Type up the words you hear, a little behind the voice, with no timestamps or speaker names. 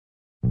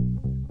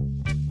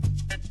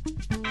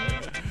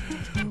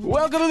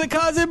Welcome to the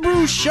Cause and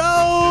Brew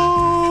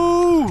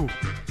Show!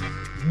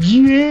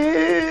 Yeah!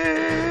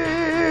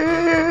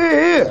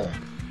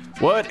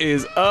 What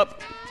is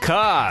up,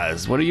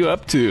 Cause? What are you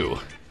up to?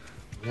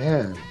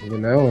 Man,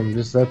 I'm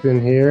just up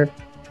in here,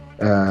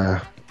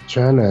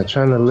 trying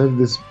to live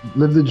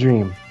the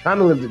dream. Trying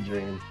to live the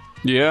dream.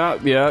 Yeah,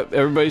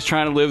 everybody's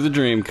trying to live the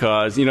dream,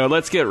 Cause.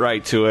 Let's get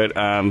right to it.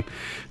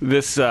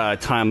 This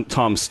Tom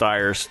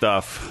Steyer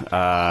stuff,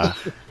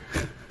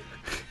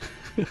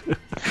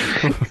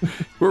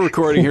 we're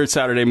recording here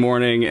Saturday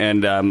morning,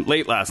 and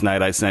late last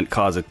night I sent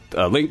Cause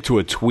a link to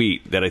a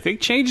tweet that I think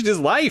changed his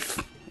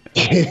life.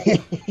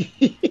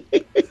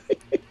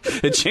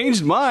 It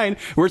changed mine.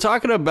 We're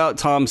talking about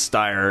Tom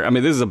Steyer. I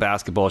mean, this is a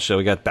basketball show.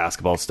 We got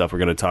basketball stuff we're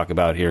going to talk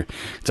about here.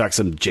 Talk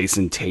some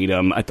Jayson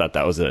Tatum. I thought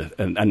that was a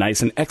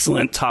nice and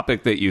excellent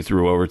topic that you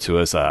threw over to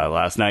us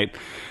last night.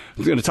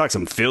 We're going to talk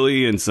some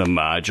Philly and some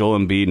Joel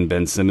Embiid and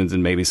Ben Simmons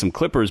and maybe some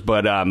Clippers.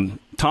 But Tom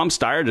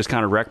Steyer just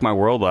kind of wrecked my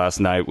world last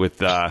night with,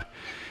 to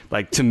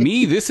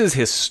me, this is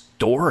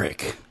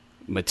historic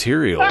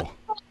material.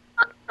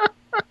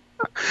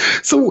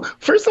 So,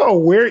 first of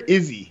all, where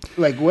is he?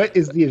 What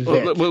is the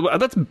event? Well,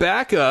 let's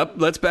back up.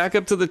 Let's back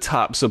up to the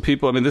top. So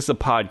people, this is a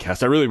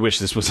podcast. I really wish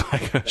this was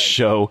like a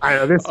show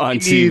on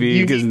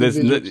TV. Because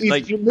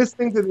if you're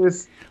listening to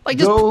this,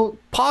 just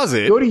pause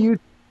it. Go to YouTube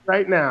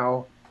right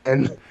now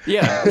and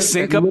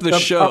sync up the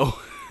show.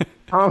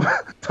 Tom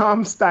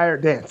Steyer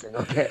dancing.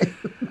 Okay.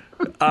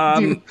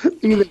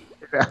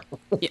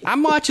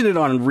 I'm watching it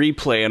on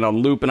replay and on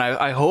loop, and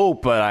I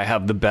hope I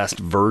have the best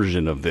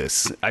version of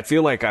this. I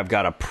feel like I've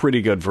got a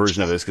pretty good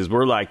version of this because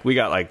we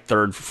got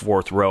third,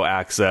 fourth row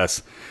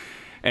access,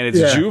 and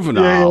it's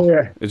Juvenile.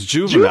 Yeah. It's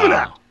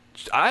Juvenile.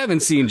 I haven't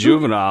seen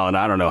Juvenile in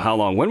I don't know how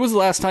long. When was the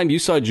last time you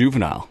saw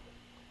Juvenile?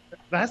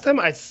 Last time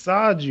I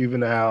saw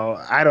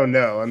Juvenile, I don't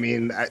know.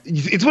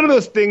 It's one of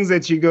those things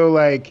that you go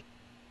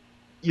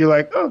you're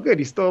like, oh, good,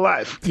 he's still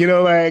alive.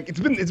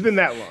 It's been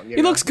that long.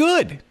 He looks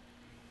good.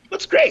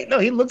 Looks great. No,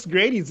 he looks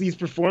great. He's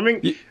performing.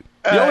 You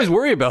always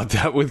worry about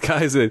that with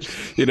guys that,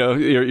 your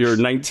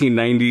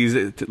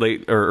 1990s,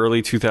 late or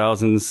early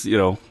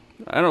 2000s,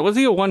 I don't know. Was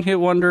he a one-hit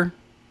wonder?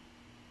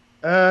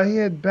 He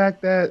had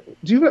back that.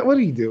 What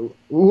did he do?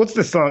 What's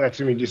the song?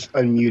 Actually, let me just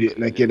unmute it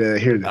and I get to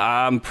hear that.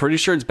 I'm pretty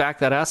sure it's Back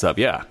That Ass Up,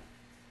 yeah.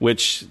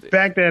 Which.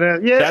 Back That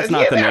Up, yeah. That's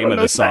not the name of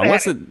the song.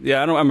 What's it?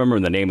 Yeah, I don't remember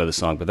the name of the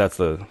song, but that's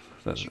the.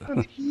 Did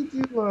he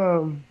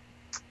do,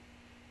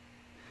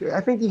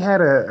 I think he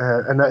had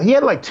he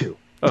had two.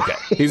 Okay,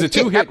 he's a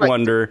two-hit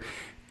wonder.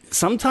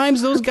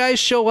 Sometimes those guys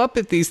show up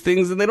at these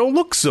things and they don't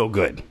look so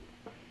good.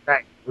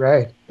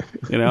 Right.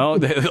 All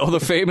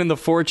the fame and the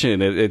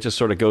fortune, it just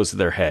sort of goes to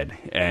their head.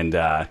 And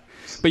but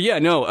yeah,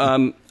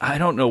 no, I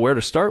don't know where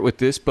to start with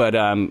this, but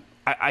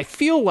I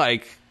feel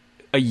like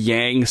a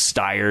Yang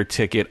Steyer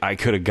ticket I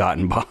could have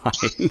gotten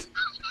behind.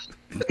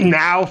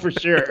 Now for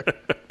sure.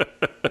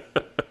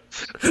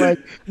 For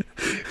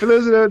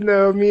those who don't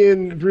know, me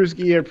and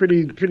Brewski are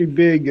pretty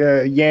big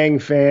Yang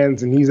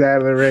fans, and he's out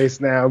of the race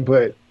now.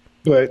 But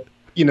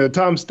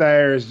Tom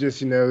Steyer is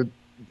just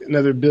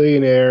another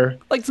billionaire.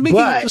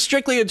 Speaking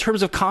strictly in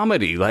terms of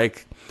comedy,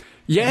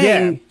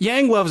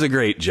 Yang loves a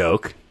great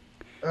joke.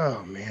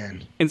 Oh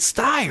man! And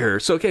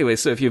Steyer. So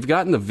if you've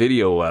gotten the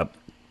video up,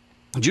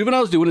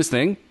 Juvenile's doing his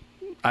thing.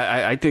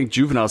 I think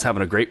Juvenile's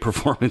having a great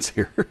performance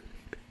here.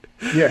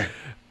 Yeah.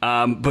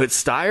 But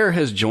Steyer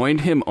has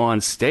joined him on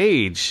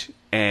stage,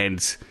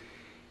 and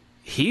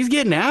he's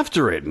getting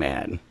after it,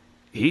 man.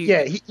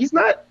 He's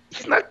not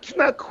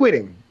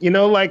quitting.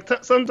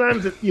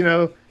 Sometimes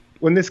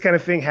when this kind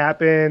of thing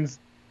happens,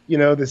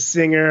 the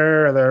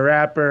singer or the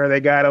rapper, they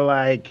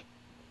gotta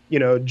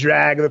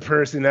drag the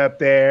person up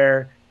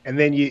there, and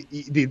then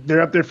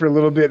they're up there for a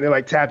little bit, and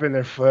they're tapping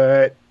their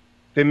foot.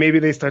 Then maybe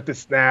they start to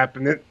snap,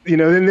 and then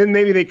then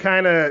maybe they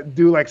kind of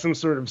do some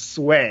sort of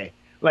sway.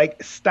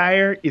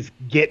 Steyer is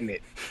getting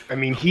it.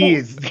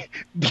 He's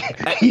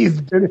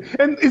been,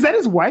 and is that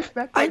his wife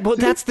back there? Well,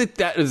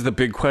 that is the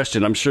big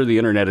question. I'm sure the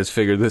internet has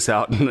figured this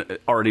out and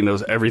already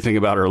knows everything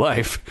about her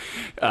life.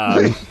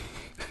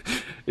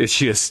 Is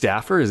she a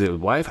staffer? Is it a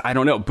wife? I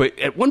don't know. But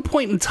at one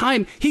point in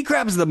time, he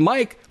grabs the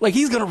mic like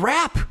he's going to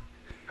rap.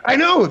 I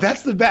know,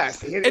 that's the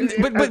best.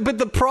 But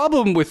the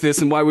problem with this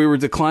and why we were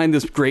declined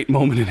this great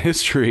moment in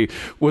history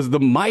was the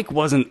mic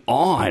wasn't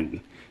on.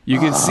 You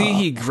can see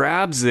he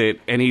grabs it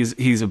and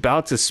he's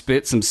about to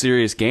spit some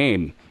serious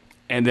game,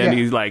 and then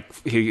he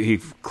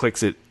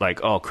clicks it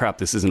oh crap,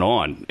 this isn't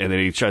on, and then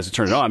he tries to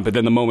turn it on, but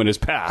then the moment has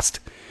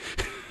passed.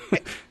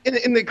 and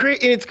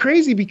it's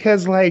crazy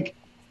because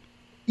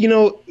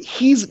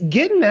he's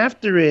getting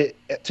after it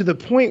to the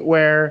point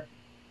where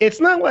it's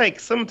not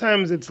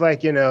sometimes it's I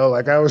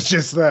was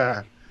just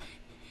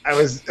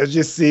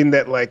seeing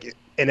that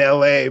in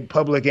LA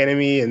Public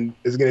Enemy and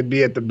is going to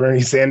be at the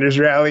Bernie Sanders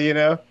rally, And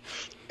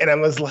I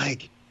was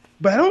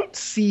but I don't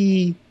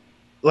see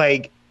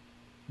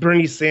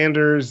Bernie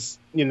Sanders,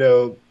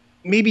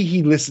 maybe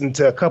he listened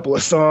to a couple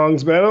of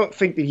songs, but I don't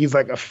think that he's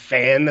like a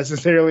fan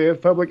necessarily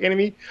of Public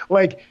Enemy.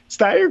 Like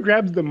Steyer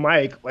grabs the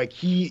mic, like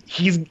he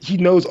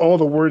knows all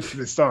the words to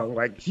this song.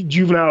 Like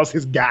Juvenile's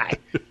his guy,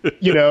 and,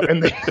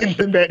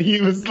 and that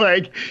he was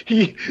like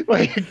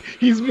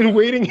he's been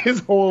waiting his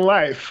whole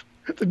life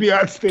to be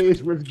on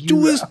stage with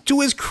Juvenile. To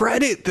his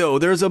credit, though,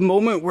 there's a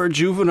moment where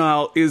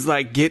Juvenile is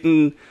like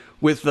getting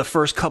with the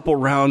first couple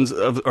rows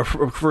of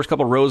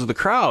the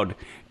crowd,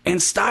 and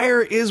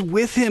Steyer is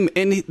with him,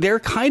 and they're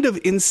kind of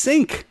in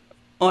sync.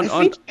 I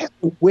think he has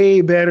a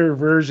way better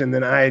version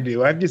than I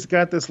do. I've just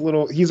got this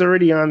little. He's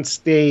already on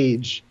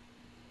stage,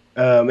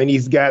 and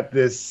he's got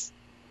this.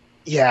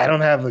 Yeah, I don't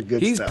have the good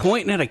stuff. He's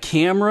pointing at a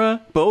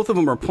camera. Both of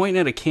them are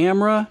pointing at a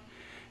camera.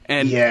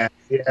 And yeah,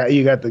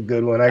 you got the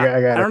good one. I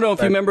don't know if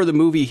you remember the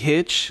movie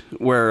Hitch,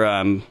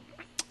 where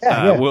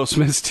Will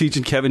Smith's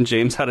teaching Kevin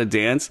James how to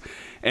dance,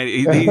 and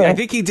I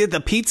think he did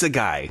the pizza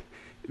guy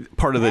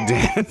part of the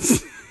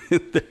dance.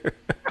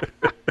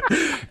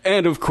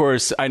 And of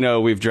course, I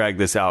know we've dragged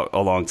this out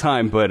a long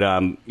time, but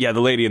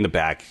the lady in the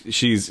back,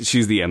 she's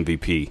the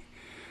MVP.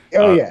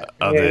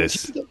 Of this.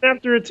 She's getting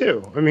after it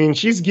too. I mean,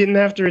 she's getting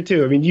after it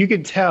too. I mean, you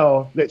could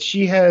tell that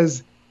she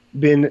has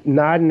been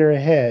nodding her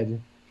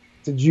head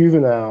to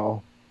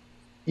Juvenile.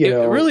 It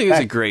really is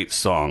a great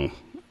song,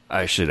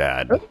 I should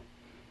add.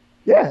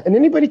 Yeah, and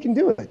anybody can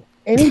do it.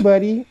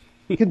 Anybody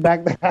can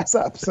back the ass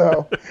up.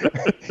 So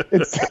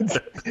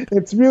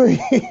it's really.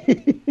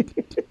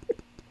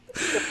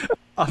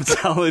 I'm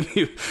telling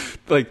you,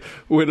 like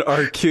when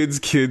our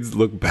kids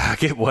look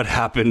back at what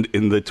happened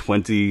in the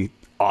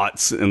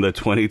 20-aughts and the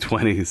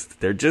 2020s,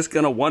 they're just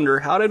gonna wonder,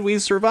 how did we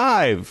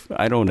survive?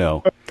 I don't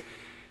know.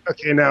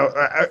 Okay, now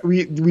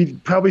we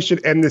probably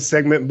should end this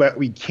segment, but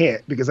we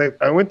can't, because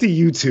I went to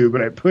YouTube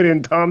and I put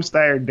in Tom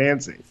Steyer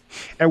dancing,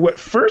 and what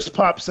first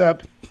pops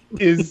up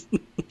is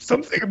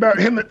something about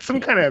him at some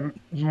kind of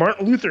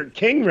Martin Luther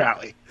King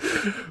rally.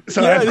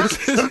 So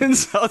this is in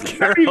South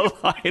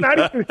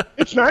Carolina.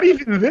 It's not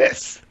even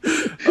this.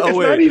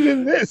 Not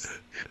even this.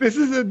 This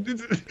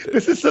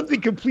is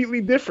something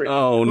completely different.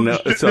 Oh no!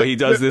 So he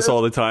does this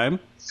all the time.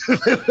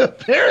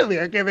 Apparently,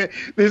 okay.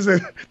 There's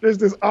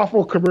this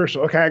awful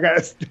commercial. Okay, I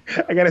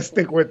gotta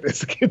stick with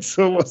this. It's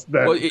almost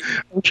done.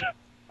 Well,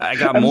 I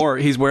got more.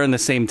 He's wearing the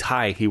same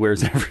tie he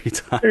wears every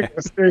time.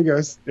 There he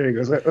goes.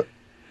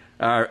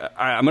 All right,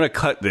 I'm gonna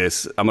cut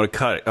this. I'm gonna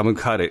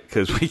cut it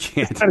because we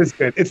can't.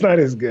 It's not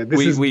as good.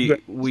 He's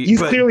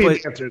clearly a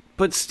dancer.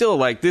 But still,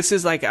 like, this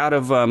is like out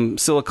of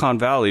Silicon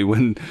Valley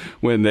when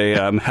they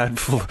had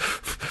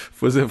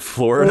was it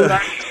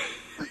Florida?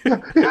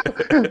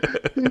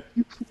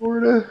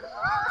 Florida.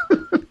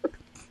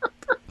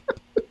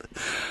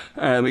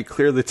 All right, let me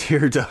clear the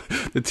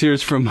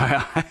tears from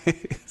my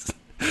eyes.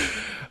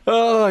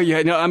 Oh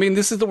yeah, no, I mean,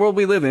 this is the world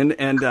we live in,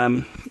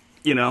 and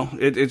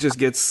it just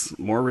gets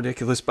more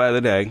ridiculous by the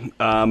day.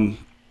 The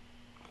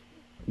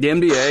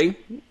NBA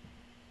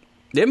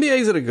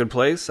is at a good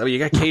place. I mean, you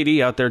got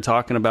KD out there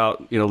talking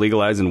about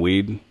legalizing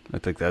weed. I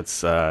think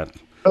that's good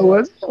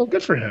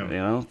for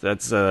him.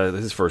 That's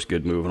his first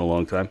good move in a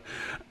long time.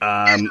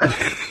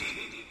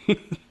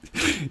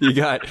 You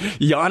got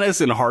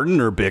Giannis and Harden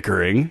are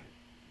bickering.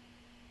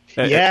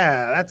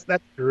 Yeah,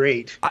 that's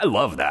great. I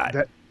love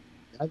that.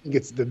 I think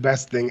it's the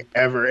best thing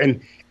ever.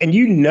 And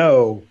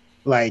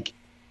like,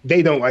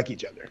 they don't like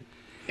each other.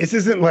 This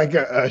isn't like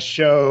a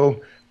show.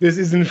 This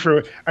isn't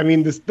for. I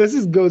mean, this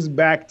goes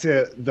back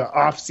to the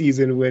off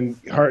season when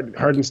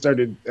Harden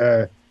started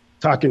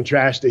talking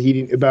trash to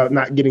Heating about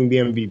not getting the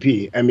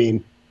MVP. I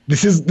mean,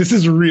 this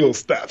is real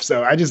stuff.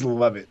 So I just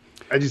love it.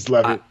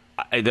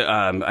 It.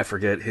 I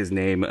forget his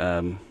name.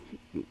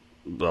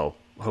 Well,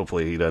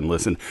 hopefully he doesn't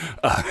listen.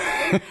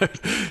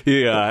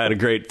 He had a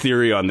great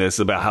theory on this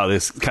about how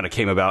this kind of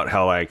came about.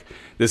 How like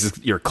this is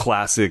your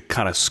classic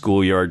kind of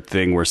schoolyard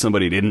thing where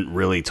somebody didn't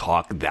really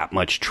talk that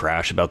much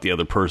trash about the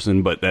other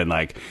person, but then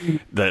like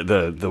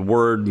the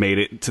word made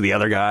it to the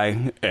other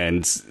guy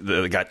and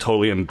it got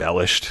totally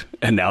embellished,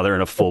 and now they're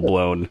in a full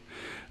blown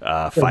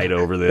fight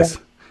over this.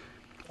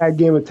 That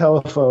game of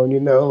telephone,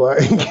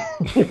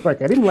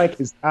 like I didn't like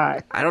his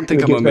tie. I don't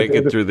think I'm gonna make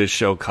it through this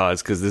show,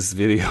 because this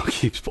video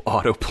keeps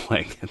auto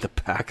playing in the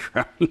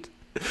background.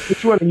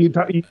 Which one are you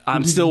talking?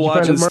 I'm still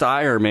watching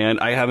Steyer, man.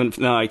 I haven't.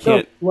 No, I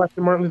can't. You watched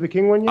the Martin Luther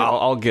King one yet?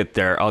 I'll get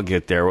there.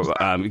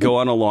 Go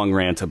on a long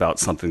rant about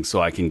something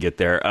so I can get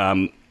there.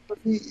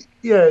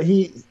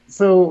 Somebody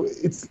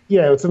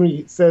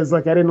says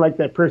like I didn't like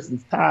that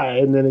person's tie,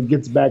 and then it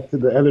gets back to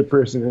the other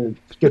person, and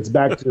it gets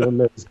back to him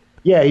as.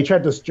 Yeah, he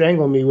tried to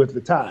strangle me with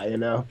the tie,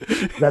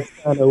 That's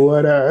kind of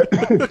what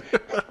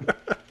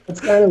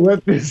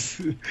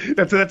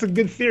that's a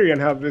good theory on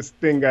how this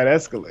thing got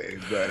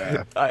escalated.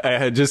 But I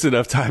had just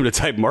enough time to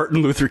type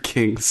Martin Luther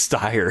King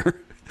Steyer,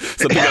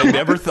 something I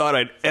never thought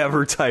I'd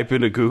ever type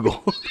into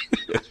Google.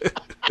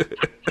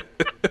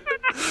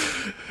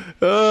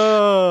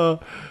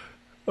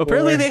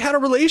 Apparently they had a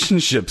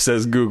relationship,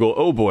 says Google.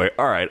 Oh boy.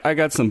 All right, I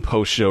got some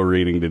post-show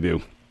reading to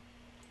do.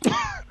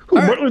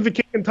 Martin Luther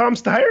King and Tom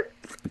Steyer?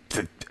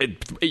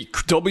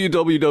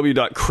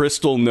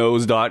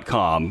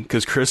 www.crystalknows.com,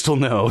 because Crystal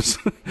knows.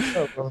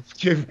 Oh, well,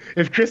 if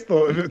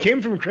it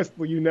came from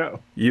Crystal,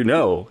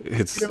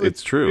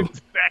 It's true.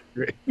 It's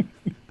accurate.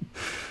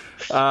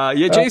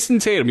 Jayson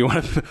Tatum. You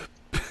want to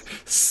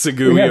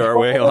Segui our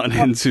way on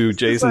into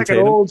Jayson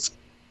Tatum?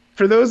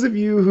 For those of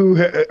you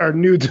who are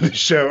new to the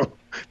show,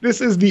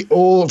 this is the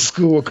old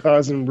school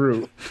Cause and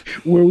Brew,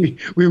 where we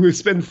would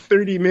spend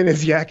 30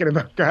 minutes yakking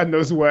about God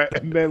knows what,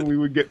 and then we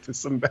would get to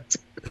some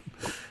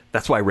basketball.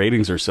 That's why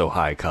ratings are so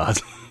high,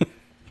 Cause.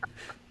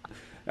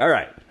 All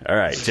right.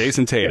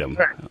 Jayson Tatum,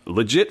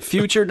 legit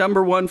future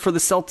number one for the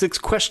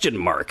Celtics? Question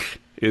mark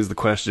is the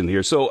question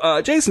here. So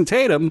Jayson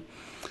Tatum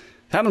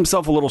had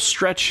himself a little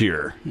stretch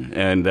here,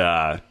 and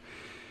I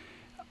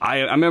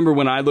remember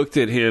when I looked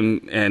at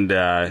him and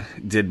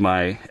did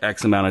my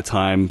X amount of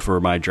time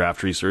for my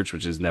draft research,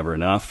 which is never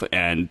enough,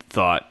 and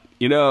thought,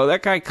 that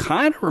guy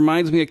kind of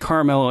reminds me of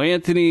Carmelo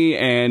Anthony,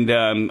 and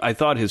I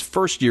thought his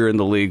first year in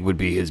the league would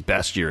be his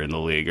best year in the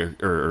league,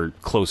 or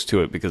close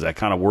to it, because I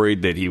kind of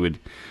worried that he would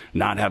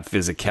not have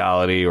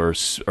physicality or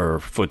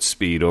foot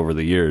speed over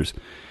the years.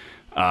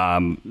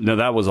 No,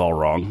 that was all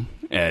wrong,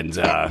 and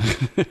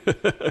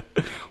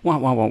wah,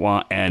 wah, wah,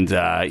 wah. And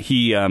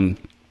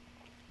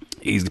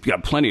he's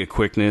got plenty of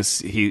quickness.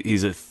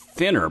 He's a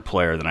thinner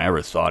player than I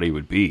ever thought he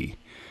would be.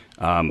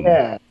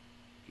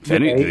 If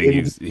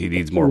anything, he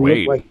needs more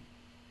weight.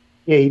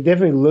 He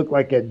definitely looked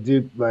like at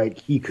Duke, like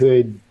he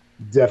could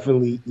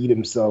definitely eat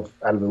himself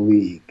out of the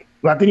league.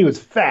 Not that he was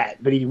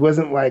fat, but he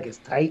wasn't like as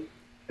tight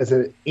as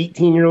an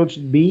 18-year-old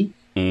should be.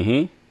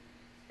 Mm-hmm.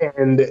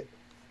 And it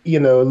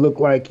looked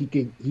like he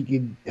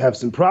could have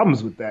some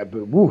problems with that.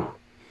 But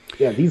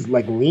he's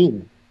like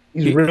lean.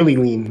 He's really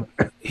lean.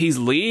 He's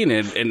lean,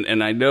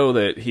 and I know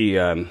that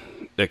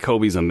that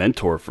Kobe's a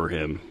mentor for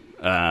him.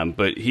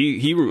 But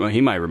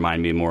he might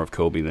remind me more of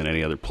Kobe than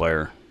any other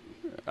player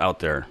out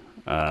there.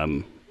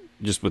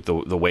 Just with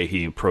the way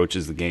he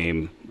approaches the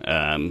game,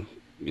 a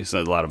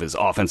lot of his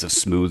offensive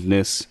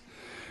smoothness.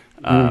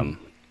 But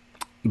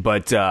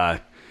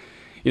the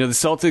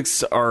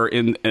Celtics are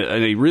in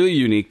a really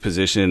unique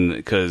position,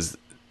 because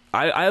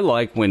I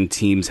like when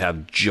teams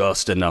have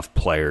just enough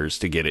players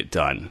to get it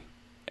done.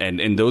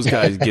 And those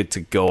guys get to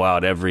go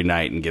out every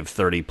night and give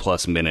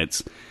 30-plus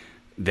minutes.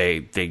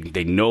 They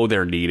know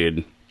they're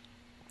needed.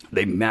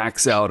 They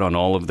max out on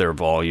all of their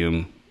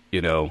volume,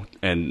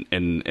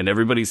 and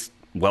everybody's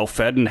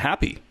well-fed and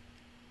happy.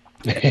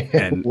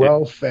 And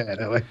well-fed.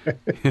 I like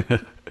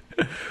that.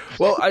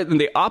 Well,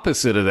 the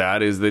opposite of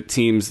that is that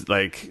teams,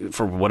 like,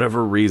 for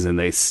whatever reason,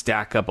 they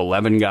stack up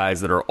 11 guys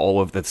that are all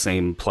of the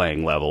same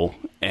playing level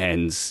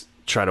and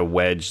try to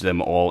wedge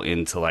them all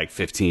into, like,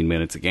 15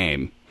 minutes a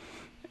game.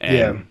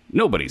 And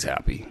nobody's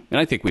happy. And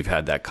I think we've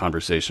had that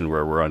conversation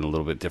where we're on a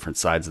little bit different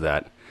sides of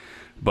that.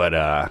 But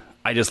I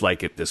just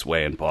like it this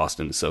way in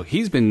Boston. So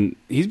he's been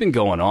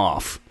going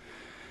off.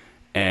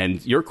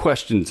 And your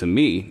question to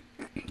me,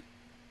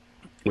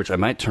 which I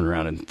might turn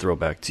around and throw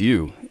back to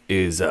you,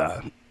 is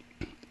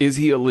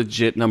he a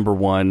legit number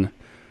one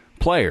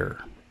player,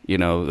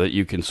 that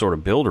you can sort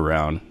of build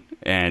around?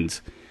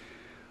 And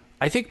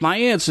I think my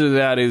answer to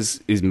that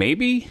is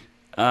maybe.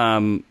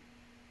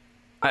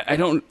 I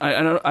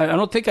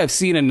don't think I've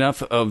seen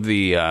enough of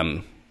the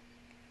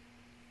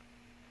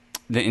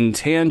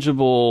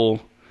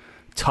intangible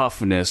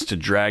toughness to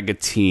drag a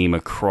team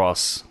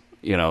across,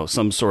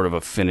 some sort of a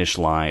finish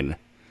line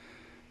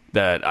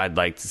that I'd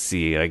like to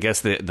see. I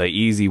guess the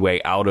easy way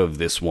out of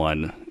this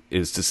one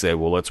is to say,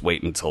 well, let's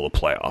wait until the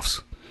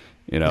playoffs,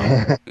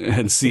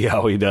 and see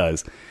how he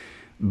does.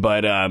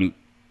 But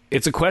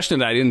it's a question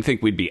that I didn't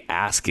think we'd be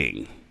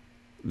asking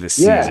this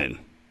season.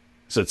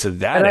 So to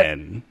that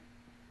end.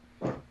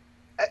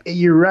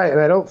 You're right,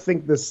 and I don't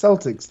think the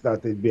Celtics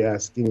thought they'd be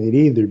asking it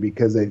either,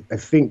 because I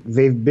think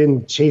they've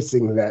been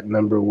chasing that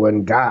number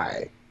one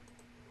guy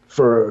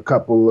for a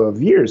couple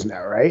of years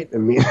now, right? I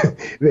mean,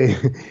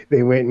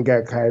 they went and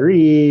got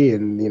Kyrie,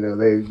 and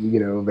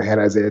they had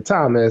Isaiah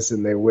Thomas,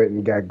 and they went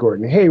and got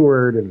Gordon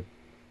Hayward, and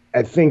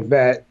I think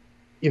that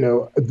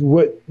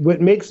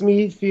what makes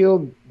me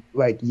feel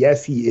like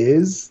yes, he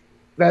is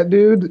that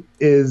dude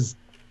is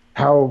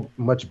how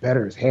much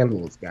better his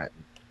handle has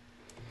gotten.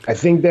 I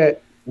think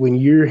that when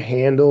your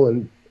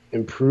handle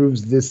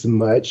improves this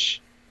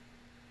much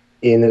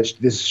in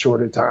this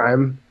short a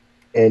time,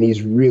 and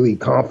he's really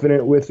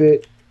confident with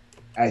it,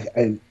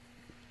 it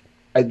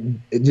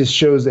just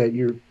shows that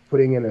you're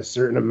putting in a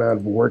certain amount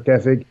of work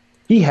ethic.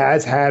 He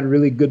has had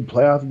really good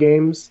playoff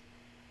games,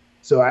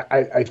 so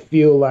I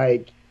feel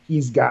like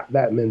he's got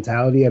that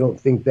mentality. I don't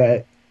think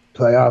that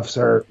playoffs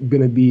are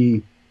going to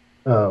be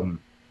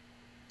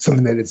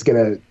something that it's going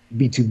to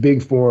be too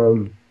big for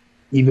him,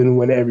 even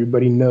when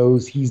everybody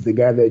knows he's the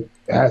guy that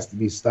has to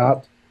be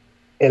stopped.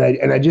 And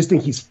I just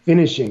think he's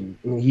finishing.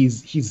 I mean,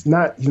 he's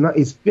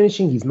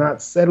finishing. He's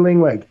not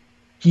settling. Like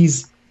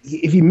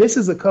if he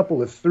misses a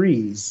couple of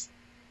threes,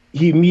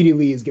 he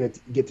immediately is going to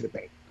get to the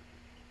paint.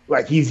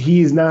 Like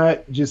he's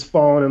not just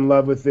falling in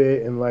love with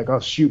it and like,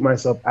 I'll shoot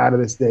myself out of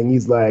this thing.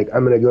 He's like,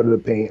 I'm going to go to the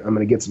paint. I'm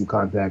going to get some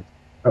contact.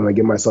 I'm gonna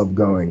get myself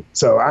going.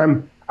 So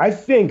I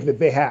think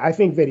that I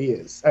think that he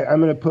is. I'm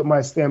gonna put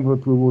my stamp of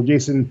approval.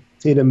 Jayson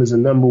Tatum is a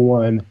number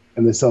one,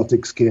 and the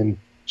Celtics can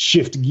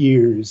shift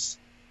gears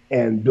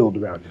and build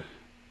around him.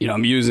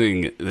 I'm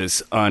using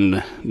this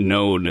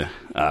unknown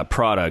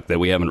product that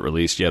we haven't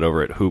released yet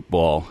over at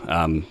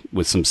Hoopball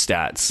with some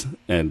stats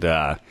and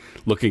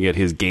looking at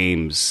his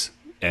games.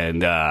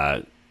 And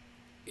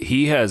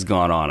he has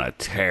gone on a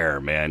tear,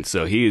 man.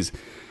 So he's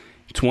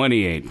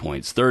 28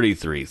 points,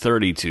 33,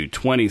 32,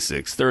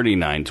 26,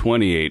 39,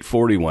 28,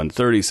 41,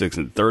 36,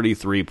 and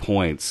 33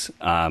 points.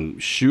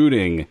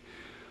 Shooting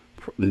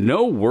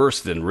no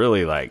worse than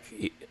really like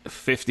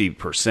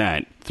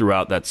 50%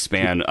 throughout that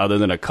span, other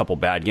than a couple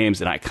bad games.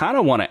 And I kind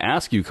of want to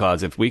ask you,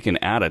 Cause, if we can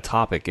add a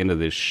topic into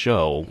this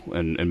show,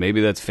 and maybe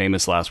that's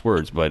famous last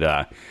words,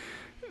 but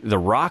the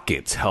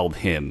Rockets held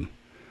him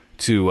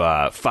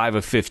to 5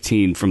 of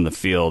 15 from the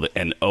field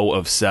and 0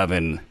 of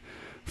 7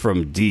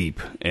 from deep,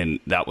 and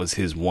that was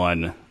his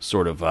one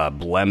sort of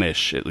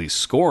blemish, at least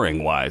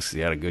scoring-wise.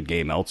 He had a good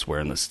game elsewhere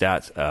in the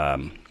stats,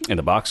 in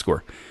the box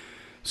score.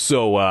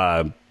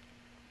 So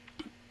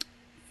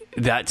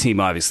that team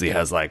obviously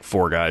has like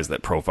 4 guys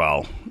that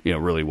profile,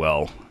 really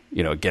well,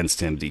 against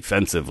him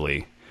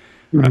defensively.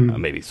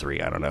 Maybe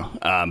 3, I don't know.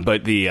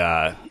 But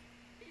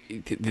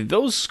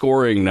those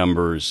scoring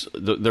numbers,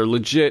 they're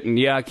legit. And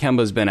yeah,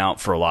 Kemba's been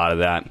out for a lot of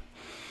that.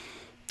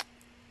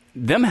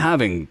 Them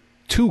having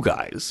 2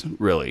 guys,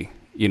 really,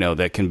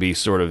 that can be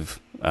sort of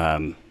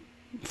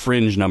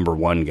fringe number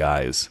 1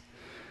 guys.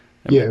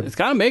 It's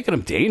kind of making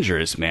them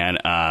dangerous, man.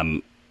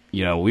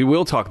 We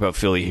will talk about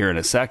Philly here in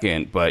a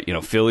second, but,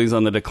 Philly's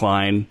on the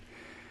decline.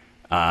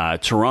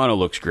 Toronto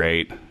looks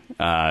great.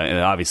 And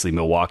obviously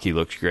Milwaukee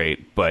looks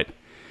great. But,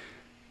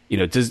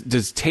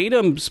 does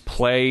Tatum's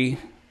play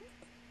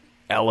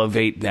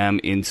elevate them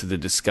into the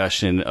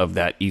discussion of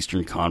that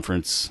Eastern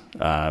Conference,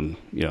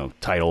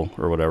 title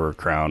or whatever,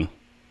 crown?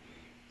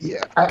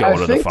 Yeah, going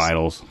to the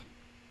finals.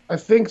 I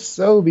think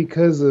so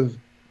because of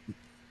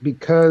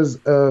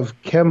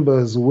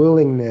Kemba's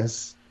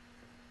willingness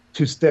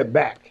to step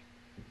back.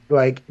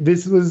 Like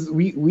this was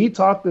we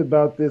talked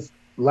about this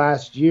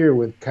last year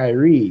with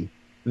Kyrie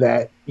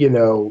that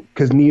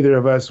because neither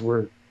of us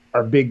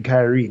are big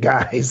Kyrie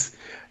guys,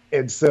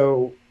 and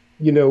so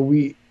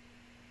we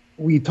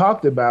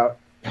talked about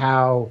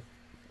how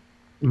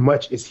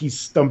much is he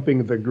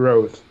stumping the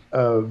growth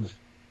of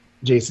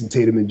Jayson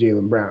Tatum and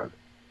Jaylen Brown.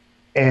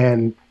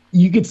 And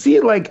you could see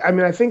it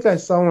I think I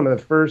saw one of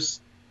the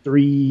first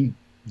 3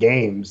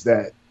 games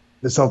that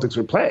the Celtics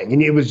were playing,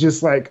 and it was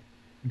just like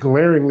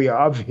glaringly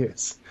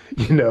obvious,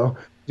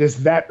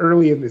 just that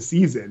early in the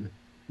season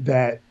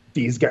that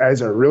these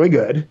guys are really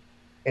good,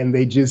 and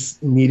they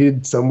just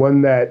needed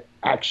someone that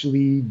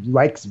actually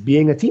likes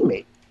being a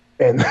teammate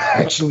and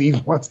actually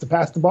wants to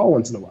pass the ball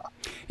once in a while.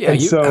 Yeah,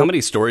 how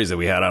many stories that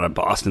we had out of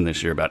Boston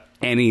this year about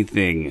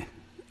anything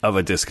of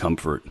a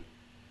discomfort?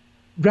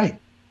 Right.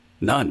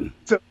 None.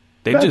 So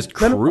they just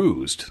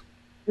cruised.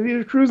 They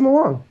were cruising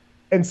along.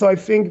 And so I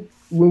think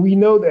when we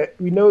know that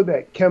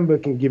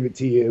Kemba can give it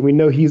to you, and we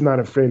know he's not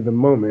afraid of the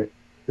moment,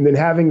 and then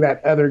having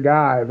that other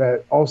guy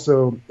that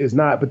also is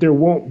not, but there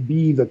won't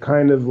be the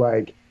kind of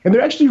and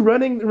they're actually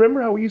running.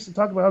 Remember how we used to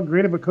talk about how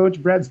great of a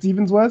coach Brad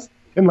Stevens was?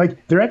 And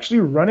they're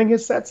actually running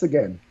his sets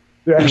again.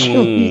 They're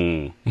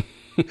actually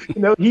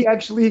he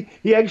actually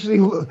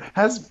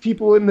has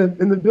people in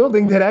the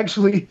building that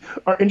actually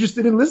are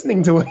interested in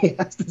listening to what he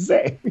has to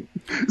say.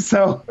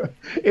 So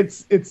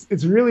it's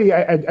really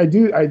I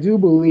do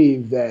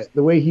believe that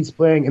the way he's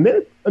playing,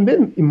 and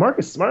then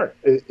Marcus Smart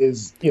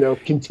is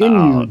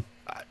continued.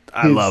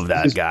 I love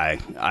that guy.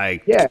 I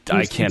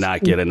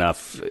cannot get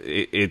enough.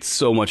 It's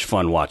so much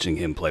fun watching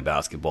him play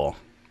basketball.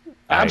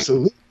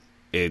 Absolutely.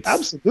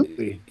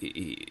 Absolutely.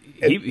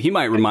 He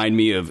might remind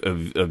me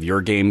of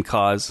your game,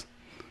 Cause,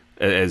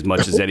 as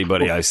much as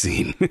anybody I've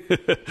seen.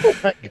 Oh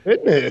my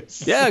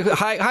goodness. Yeah,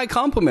 high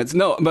compliments.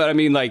 No, but I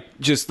mean,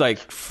 just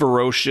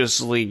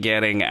ferociously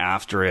getting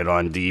after it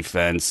on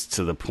defense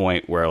to the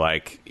point where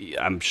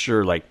I'm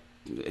sure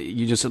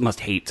you just must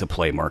hate to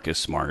play Marcus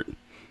Smart.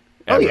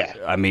 Oh yeah.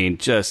 I mean,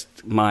 just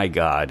my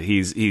God,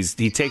 he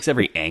takes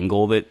every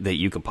angle that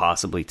you could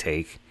possibly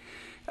take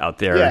out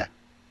there. Yeah.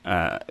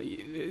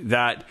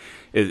 That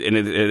is, and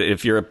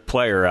if you're a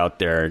player out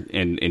there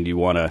and you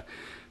want to,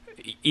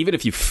 even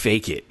if you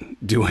fake it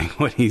doing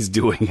what he's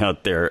doing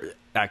out there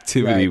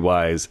activity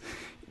wise,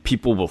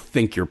 people will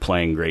think you're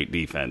playing great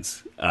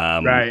defense.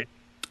 Right.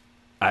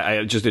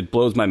 It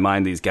blows my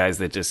mind, these guys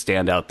that just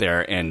stand out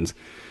there and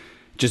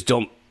just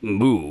don't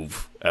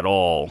move at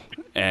all.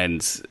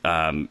 And,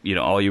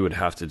 all you would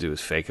have to do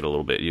is fake it a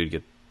little bit. You'd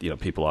get,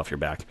 people off your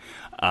back.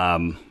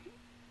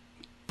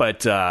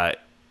 But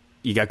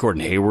you got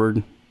Gordon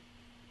Hayward,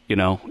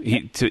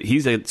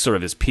 he's at sort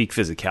of his peak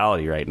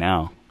physicality right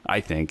now,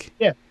 I think.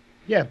 Yeah.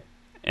 Yeah.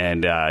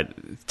 And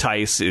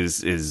Tice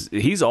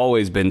he's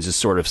always been just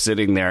sort of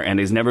sitting there, and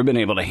he's never been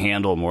able to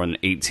handle more than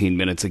 18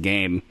 minutes a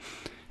game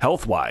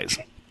health-wise.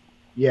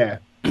 Yeah.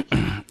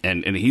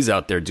 And he's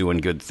out there doing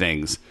good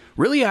things.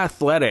 Really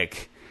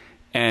athletic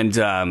and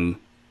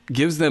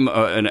gives them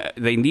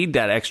they need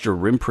that extra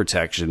rim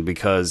protection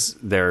because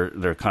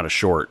they're kind of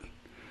short,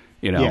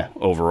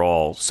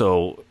 overall.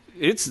 So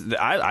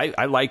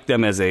I like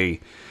them as a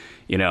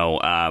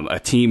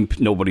team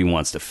nobody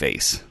wants to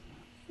face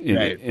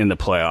in the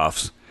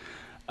playoffs.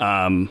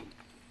 I'm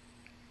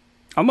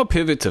gonna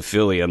pivot to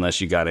Philly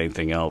unless you got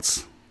anything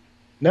else.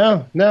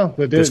 No,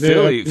 but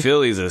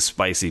Philly's a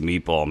spicy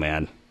meatball,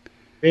 man.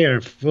 They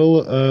are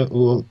full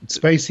of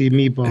spicy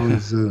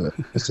meatballs.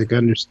 It's an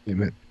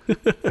understatement.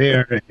 They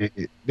are a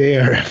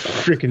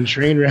freaking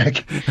train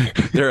wreck.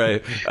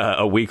 They're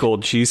a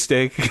week-old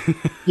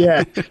cheesesteak.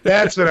 Yeah,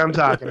 that's what I'm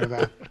talking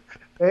about.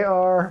 They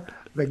are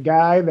the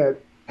guy that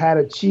had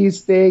a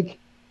cheesesteak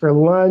for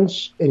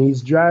lunch, and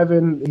he's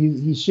driving.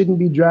 He shouldn't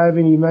be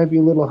driving. He might be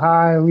a little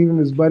high, leaving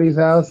his buddy's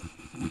house.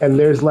 And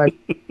there's like,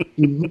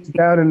 he looks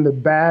down in the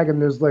bag,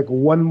 and there's like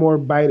one more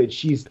bite of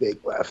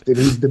cheesesteak left, and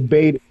he's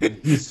debating.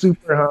 He's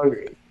super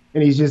hungry,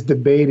 and he's just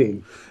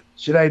debating.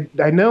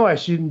 I know I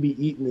shouldn't be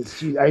eating this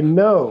cheese. I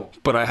know,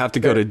 but I have to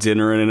go to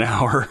dinner in an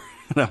hour,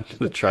 and I'm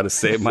gonna try to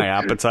save my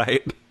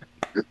appetite.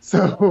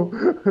 So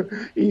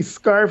he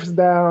scarfs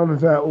down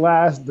that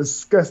last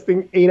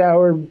disgusting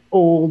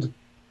 8-hour-old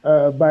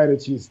bite of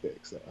cheesesteak.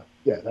 So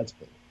yeah, that's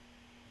good.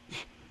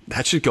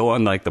 That should go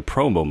on like the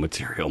promo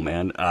material,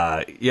 man.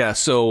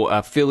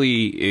 So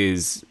Philly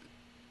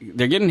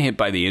they're getting hit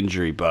by the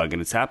injury bug,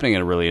 and it's happening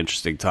at a really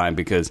interesting time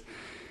because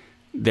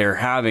they're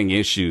having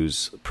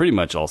issues pretty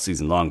much all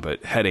season long,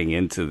 but heading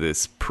into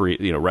this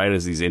right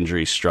as these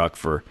injuries struck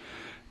for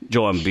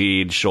Joel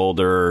Embiid,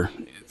 shoulder,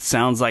 it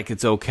sounds like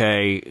it's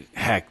okay.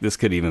 Heck, this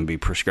could even be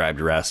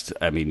prescribed rest.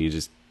 I mean, you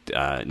just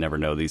never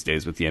know these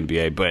days with the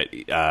NBA,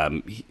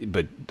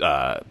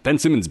 but Ben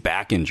Simmons'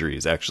 back injury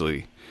is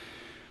actually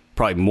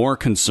probably more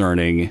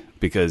concerning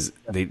because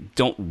they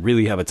don't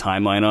really have a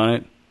timeline on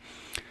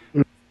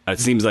it. It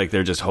seems like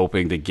they're just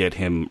hoping to get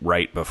him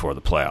right before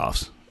the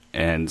playoffs.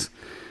 And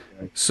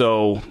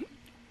so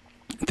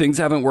things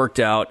haven't worked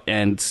out.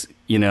 And,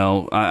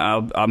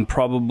 I'm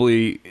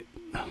probably,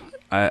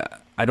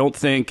 I don't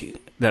think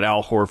that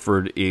Al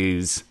Horford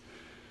is,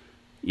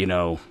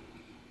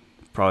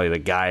 probably the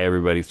guy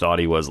everybody thought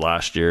he was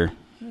last year.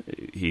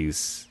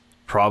 He's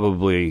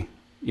probably,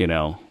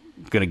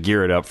 going to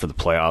gear it up for the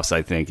playoffs,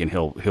 I think, and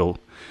he'll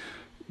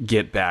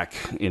get back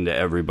into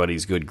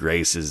everybody's good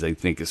graces, I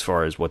think, as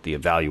far as what the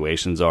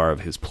evaluations are of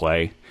his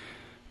play.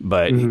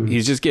 But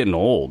he's just getting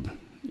old,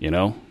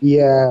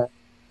 Yeah.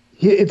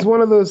 It's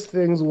one of those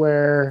things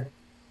where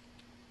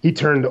he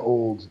turned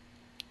old,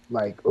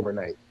 like,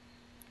 overnight.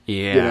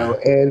 Yeah.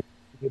 And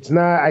it's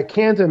not, I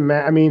can't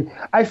imagine. I mean,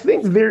 I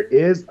think there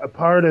is a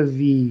part of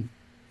the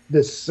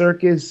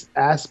circus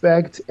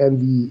aspect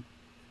and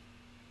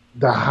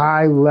the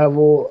high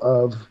level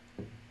of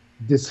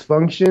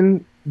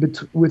dysfunction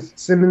with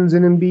Simmons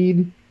and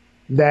Embiid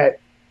that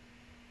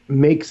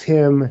makes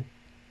him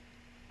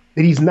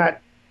that he's not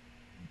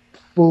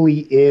fully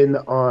in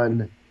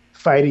on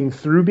fighting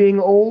through being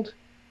old,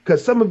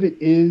 because some of it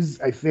is,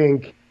 I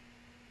think,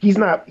 he's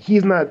not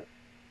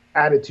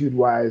attitude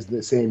wise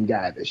the same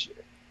guy this year.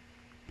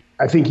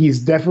 I think he's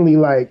definitely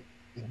like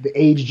the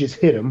age just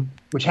hit him,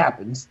 which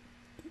happens,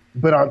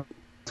 but on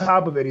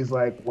top of it, he's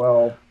like,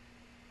 well,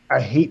 I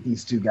hate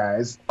these two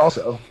guys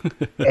also,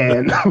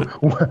 and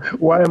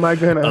why am I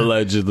gonna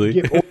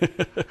allegedly?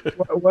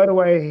 Why do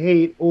I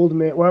hate old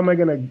man? Why am I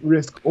gonna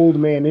risk old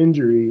man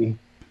injury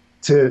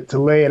to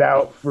lay it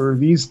out for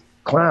these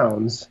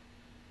clowns?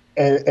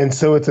 And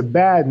so it's a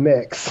bad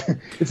mix.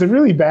 It's a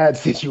really bad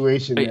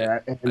situation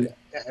there, and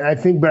I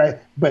think,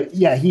 but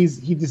yeah, he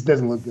just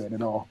doesn't look good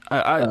at all.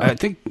 I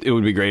think it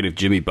would be great if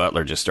Jimmy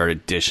Butler just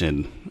started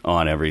dishing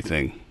on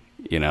everything,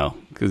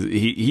 because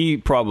he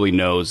probably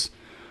knows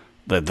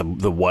the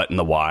what and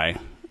the why,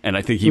 and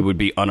I think he would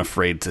be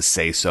unafraid to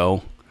say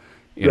so.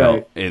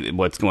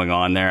 What's going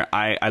on there.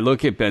 I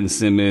look at Ben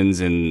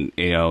Simmons and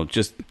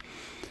just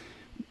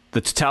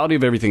the totality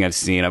of everything I've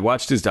seen. I've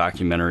watched his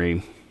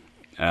documentary.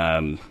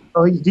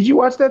 Did you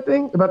watch that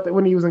thing about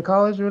when he was in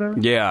college or whatever?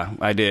 Yeah,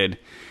 I did.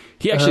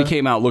 He actually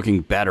came out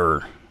looking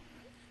better,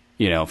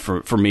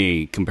 for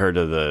me compared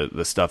to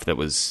the stuff that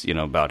was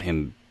about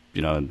him,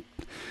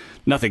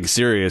 nothing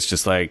serious,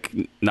 just like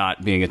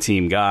not being a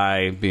team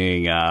guy,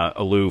 being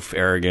aloof,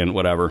 arrogant,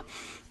 whatever.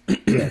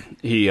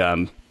 He,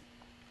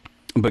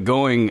 but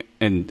going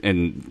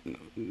and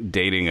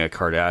dating a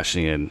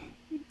Kardashian,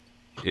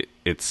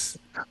 it's.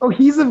 Oh,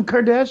 he's a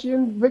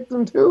Kardashian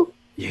victim too?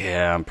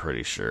 Yeah, I'm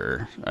pretty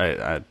sure.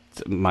 I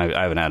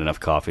haven't had enough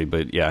coffee,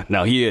 but yeah,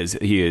 no, he is.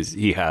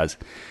 He has.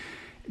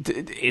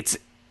 It's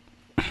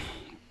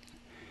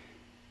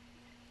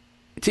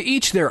to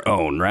each their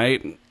own,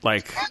 right?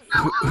 Like,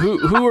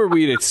 who are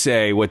we to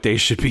say what they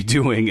should be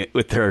doing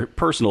with their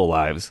personal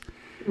lives?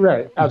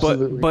 Right,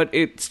 absolutely. But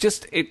it's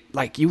just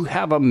like you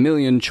have a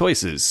million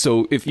choices.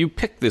 So if you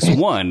pick this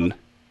one,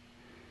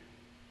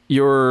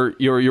 you're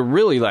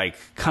really like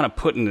kind of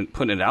putting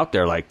it out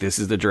there, like this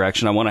is the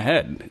direction I want to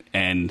head,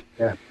 and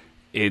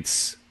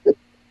it's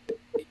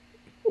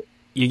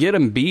you get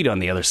Embiid on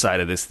the other side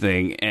of this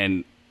thing,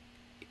 and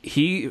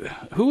who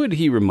would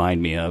he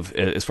remind me of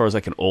as far as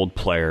like an old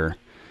player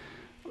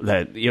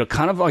that,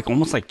 kind of like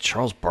almost like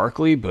Charles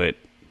Barkley, but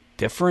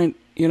different,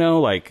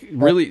 like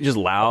really just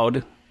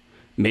loud,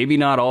 maybe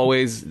not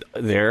always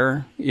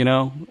there,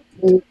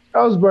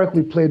 Charles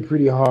Barkley played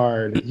pretty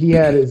hard. He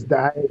had his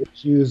diet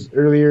issues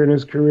earlier in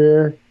his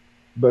career,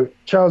 but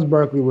Charles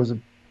Barkley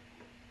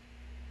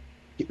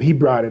he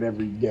brought it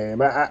every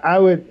game. I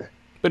would,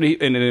 but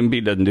and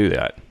Embiid doesn't do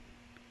that.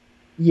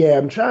 Yeah,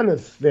 I'm trying to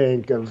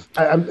think of.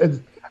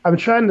 I'm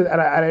trying to,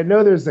 and I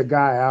know there's a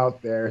guy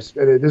out there.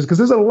 Because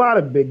there's a lot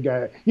of big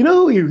guys. You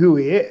know who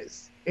he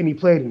is, and he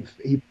played in.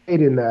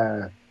 You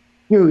know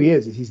who he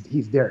is.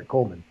 He's Derek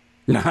Coleman.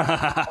 He's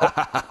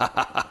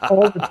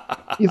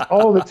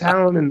all the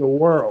talent in the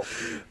world.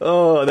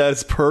 Oh,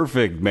 that's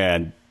perfect,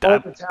 man.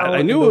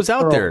 I knew it was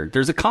out there.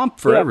 There's a comp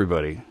for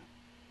everybody.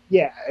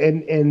 Yeah,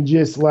 and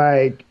just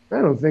like,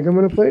 I don't think I'm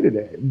going to play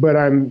today, but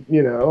I'm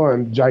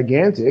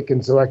gigantic,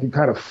 and so I can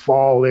kind of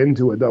fall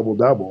into a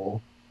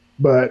double-double,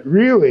 but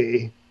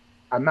really,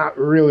 I'm not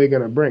really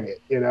going to bring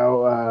it,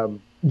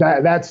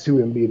 That's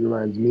who Embiid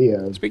reminds me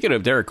of. Speaking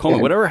of Derek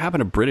Coleman, whatever happened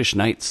to British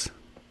Knights?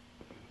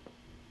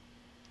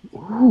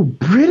 Ooh,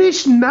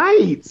 British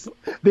Knights!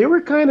 They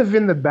were kind of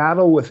in the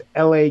battle with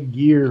LA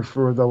Gear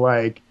for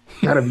the,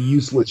 kind of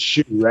useless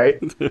shoe,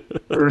 right?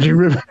 Or do you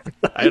remember?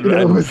 I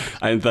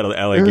hadn't thought of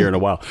LA Gear in a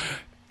while.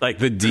 Like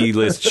the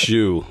D-list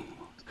shoe.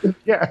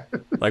 Yeah.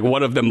 Like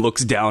one of them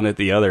looks down at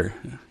the other.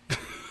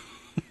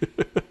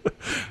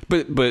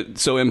 But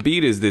so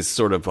Embiid is this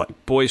sort of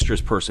like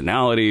boisterous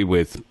personality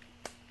with,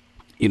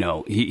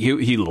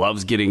 he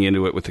loves getting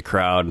into it with the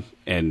crowd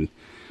and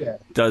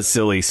does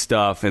silly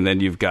stuff. And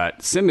then you've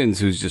got Simmons,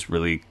 who's just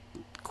really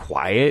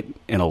quiet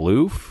and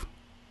aloof.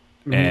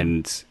 Mm-hmm.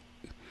 And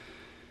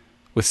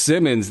with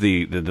Simmons,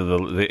 the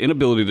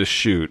inability to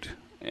shoot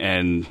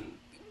and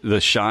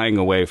the shying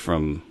away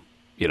from,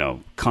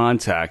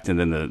 contact, and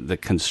then the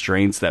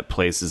constraints that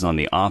places on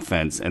the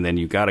offense, and then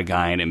you've got a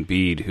guy in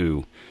Embiid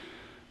who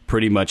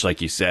pretty much, like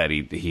you said,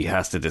 he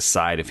has to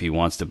decide if he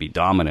wants to be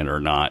dominant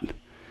or not.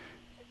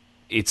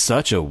 It's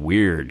such a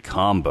weird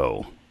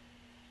combo.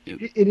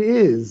 It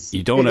is.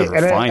 You don't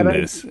ever find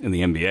this in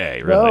the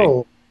NBA, really.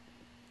 No.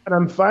 And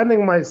I'm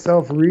finding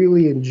myself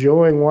really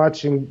enjoying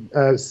watching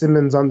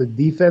Simmons on the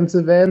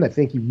defensive end. I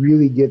think he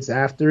really gets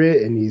after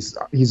it, and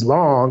he's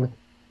long,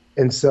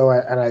 and so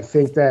I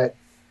think that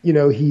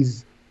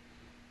he's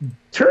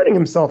turning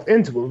himself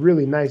into a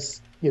really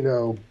nice,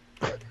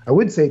 I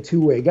would say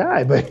two-way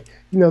guy, but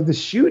the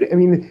shoot. I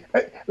mean,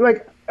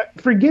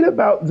 forget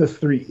about the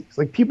threes.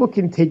 Like people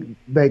can take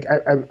I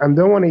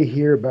don't want to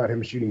hear about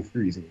him shooting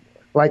threes anymore.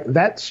 Like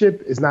that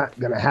ship is not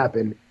going to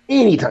happen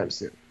anytime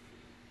soon.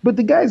 But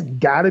the guy's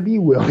got to be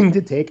willing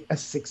to take a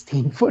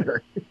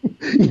 16-footer.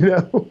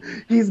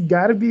 He's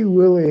got to be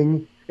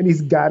willing, and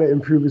he's got to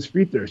improve his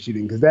free throw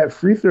shooting, because that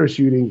free throw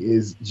shooting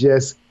is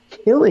just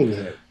killing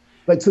him.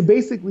 Like, so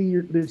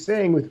basically, they're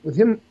saying with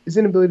him, his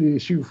inability to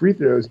shoot free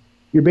throws,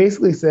 you're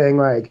basically saying,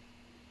 like,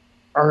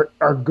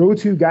 our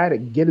go-to guy to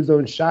get his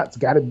own shots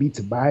got to be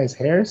Tobias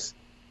Harris.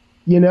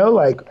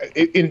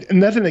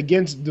 Nothing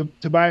against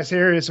Tobias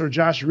Harris or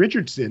Josh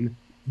Richardson,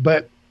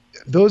 but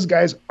those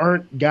guys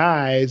aren't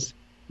guys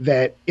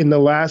that in the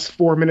last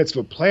 4 minutes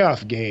of a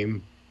playoff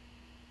game,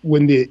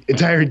 when the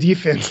entire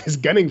defense is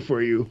gunning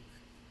for you,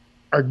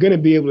 are going to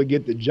be able to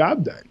get the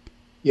job done.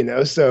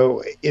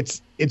 So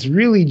it's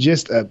really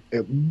just a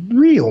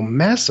real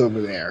mess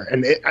over there.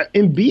 And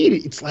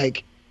Embiid, it's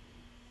like,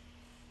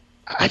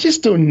 I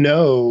just don't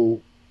know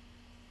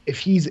if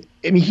he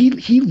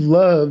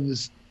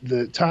loves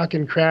the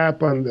talking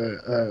crap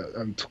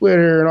on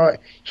Twitter and all.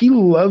 He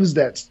loves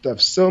that stuff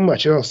so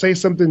much. He'll say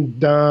something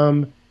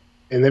dumb,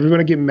 and everyone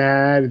will get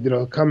mad, and then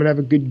he'll come and have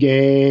a good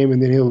game,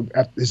 and then he'll,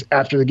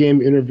 after the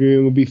game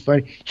interviewing, will be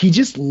funny. He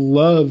just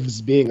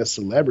loves being a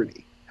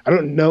celebrity. I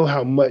don't know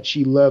how much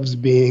he loves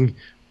being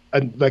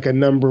a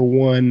number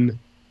one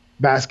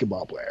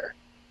basketball player,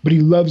 but he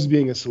loves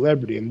being a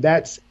celebrity, and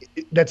that's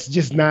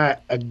just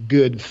not a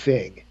good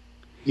thing,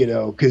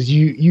 because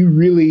you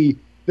really,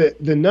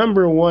 the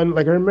number one,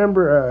 like I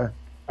remember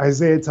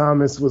Isaiah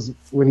Thomas was,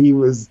 when he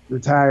was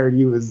retired,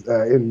 he was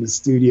in the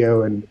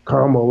studio, and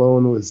Karl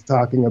Malone was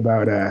talking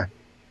about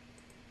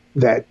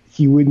that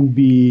he wouldn't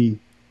be,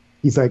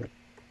 he's like,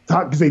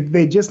 because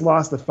they just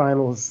lost the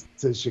finals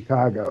to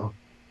Chicago,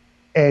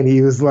 and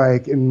he was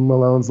like, and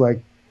Malone's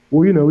like,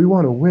 well, we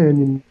want to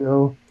win,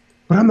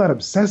 but I'm not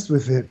obsessed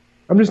with it.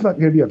 I'm just not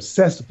going to be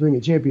obsessed with winning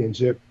a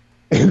championship.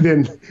 And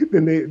then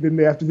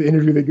they after the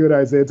interview, they go to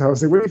Isaiah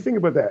Thomas and say, what do you think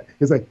about that?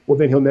 He's like, well,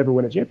 then he'll never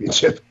win a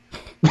championship.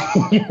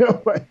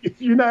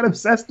 If you're not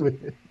obsessed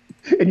with it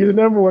and you're the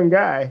number one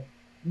guy,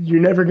 you're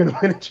never going to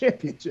win a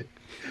championship.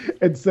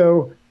 And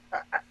so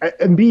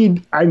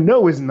Embiid, I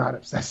know, is not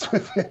obsessed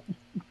with it.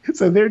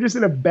 So they're just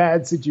in a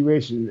bad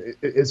situation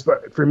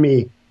for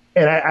me.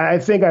 And I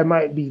think I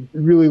might be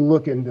really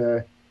looking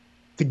to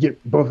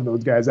get both of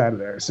those guys out of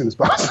there as soon as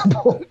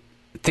possible.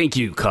 Thank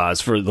you,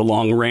 Kaz, for the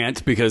long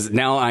rant, because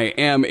now I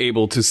am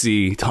able to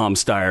see Tom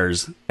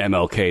Steyer's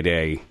MLK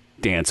Day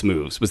dance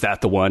moves. Was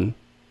that the one?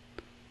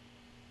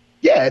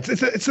 Yeah,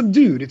 it's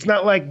subdued. It's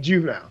not like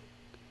Juvenile,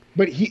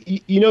 but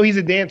he's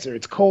a dancer.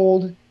 It's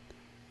cold,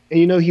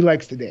 and he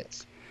likes to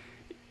dance.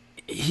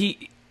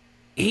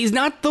 He's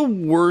not the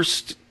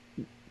worst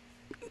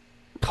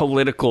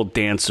political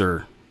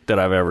dancer that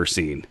I've ever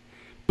seen,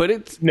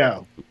 but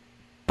no.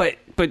 But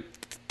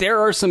there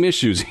are some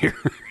issues here.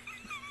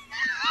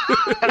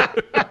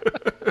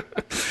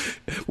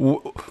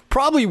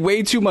 Probably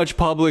way too much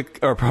public,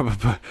 or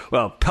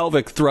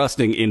pelvic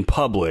thrusting in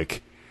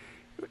public.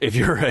 If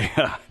you're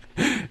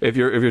if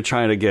you're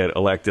trying to get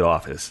elected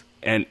office,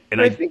 and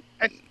I think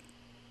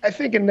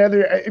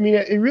another. I mean,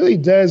 it really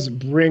does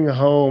bring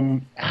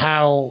home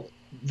how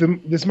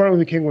this Martin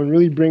Luther King one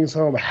really brings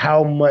home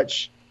how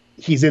much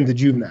he's into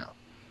Juvenile,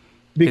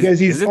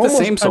 because is it the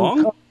same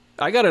song?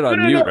 I got it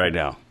on mute right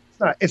now.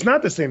 It's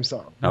not the same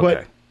song, okay.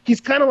 But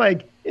he's kind of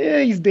like,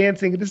 he's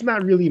dancing. This is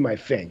not really my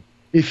thing.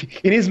 If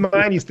in his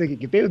mind he's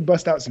thinking, if they would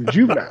bust out some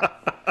Juvenile,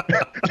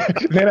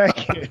 then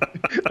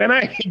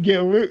I can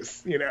get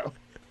loose,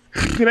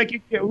 Then I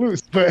can get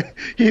loose. But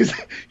he's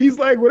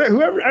like,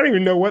 whoever. I don't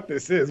even know what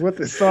this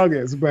song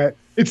is, but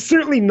it's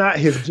certainly not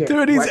his jam.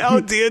 Dude, he's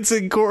out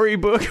dancing Cory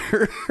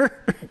Booker.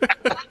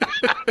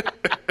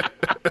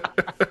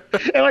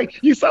 And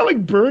you saw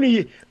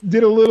Bernie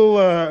did a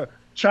little.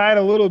 Tried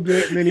a little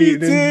bit, and then he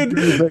did.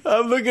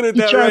 I'm looking at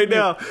that right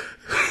now.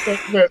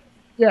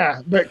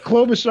 But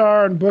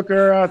Klobuchar and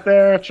Booker are out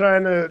there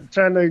trying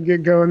to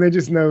get going. They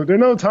just know they're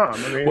no Tom.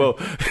 I mean, well,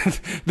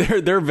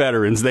 they're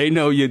veterans. They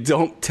know you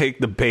don't take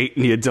the bait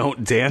and you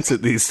don't dance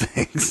at these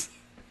things.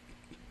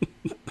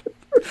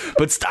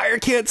 But Steyer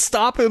can't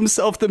stop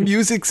himself. The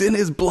music's in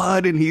his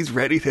blood, and he's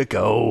ready to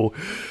go.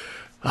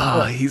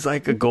 Oh, he's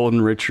like a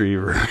golden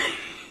retriever.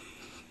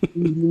 He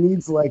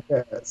needs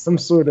some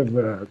sort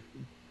of.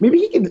 Maybe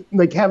he can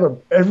have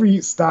every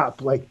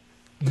stop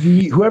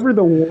whoever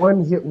the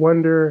one hit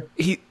wonder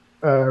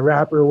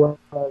rapper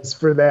was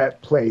for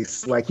that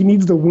place. He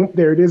needs the whoop.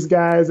 There it is,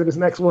 guys. And his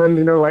next one,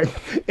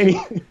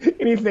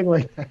 anything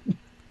like that.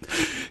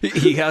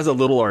 He has a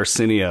little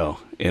Arsenio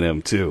in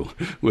him too,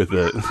 with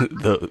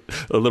a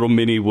little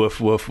mini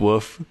woof woof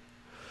woof.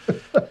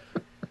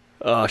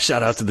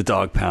 Shout out to the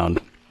Dog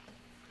Pound.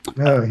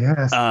 Oh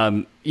yes.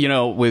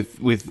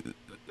 With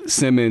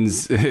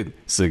Simmons,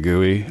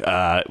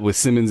 Segui, with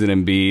Simmons and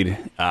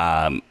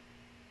Embiid,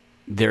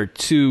 they're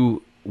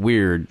too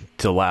weird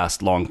to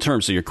last long term.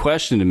 So your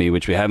question to me,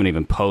 which we haven't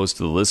even posed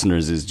to the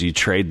listeners, is: do you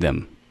trade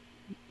them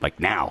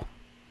now?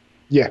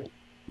 Yeah.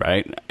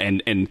 Right.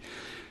 And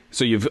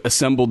so you've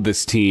assembled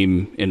this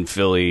team in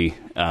Philly.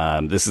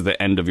 This is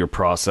the end of your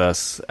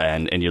process,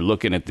 and you're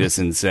looking at this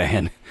and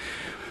saying,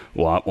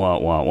 wah wah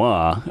wah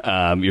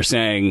wah. You're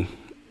saying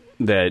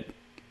that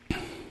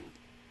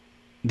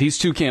these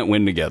two can't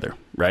win together,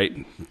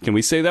 right? Can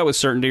we say that with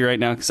certainty right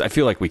now? Because I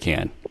feel like we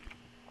can.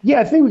 Yeah,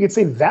 I think we could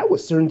say that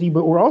with certainty, but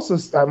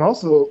I'm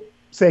also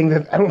saying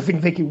that I don't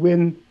think they can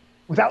win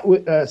without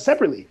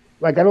separately.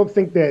 I don't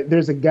think that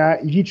there's a guy.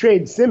 If you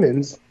trade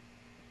Simmons,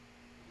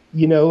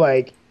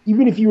 even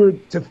if you were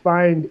to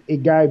find a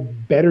guy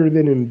better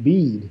than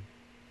Embiid,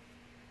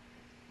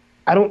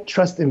 I don't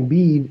trust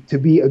Embiid to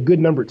be a good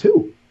number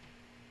two.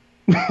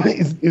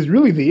 is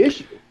really the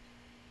issue.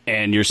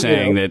 And you're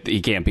saying that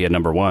he can't be a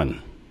number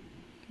one.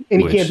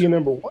 And he can't be a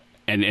number one.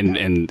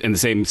 And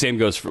the same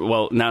goes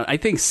for, now I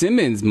think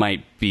Simmons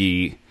might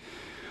be,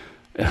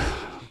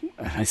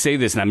 I say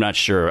this and I'm not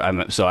sure. I'm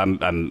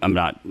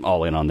not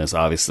all in on this,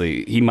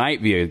 obviously. He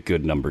might be a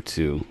good number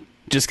two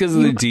just because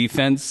of the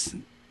defense.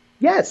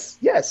 Yes.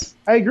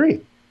 I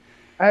agree.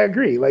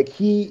 If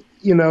you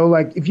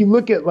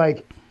look at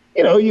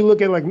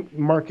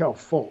Markelle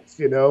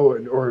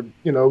Fultz, or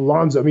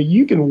Lonzo, I mean,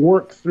 you can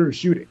work through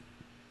shooting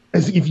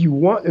as if you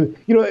want,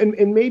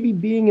 and maybe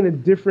being in a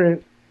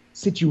different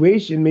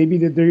situation, maybe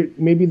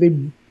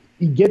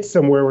he gets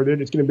somewhere where they're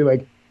just going to be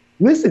like,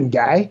 listen,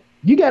 guy,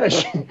 you gotta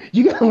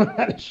learn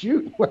how to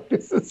shoot.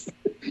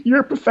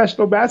 You're a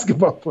professional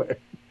basketball player.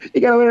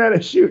 You gotta learn how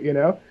to shoot.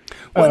 Well,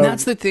 and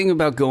that's the thing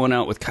about going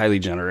out with Kylie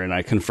Jenner, and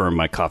I confirm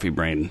my coffee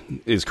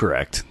brain is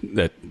correct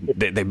that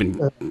they've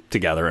been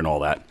together and all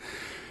that.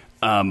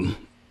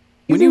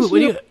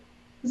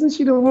 Isn't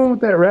she the one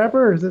with that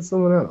rapper, or is that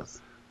someone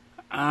else?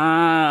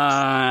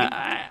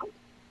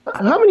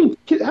 How many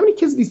kids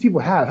do these people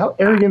have? How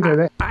arrogant are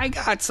they?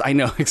 I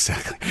know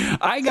exactly.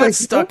 I got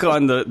stuck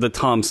on the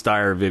Tom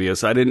Steyer video,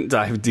 so I didn't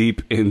dive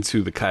deep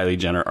into the Kylie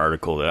Jenner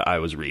article that I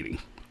was reading.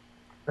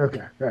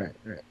 Okay, right.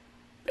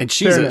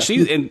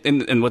 And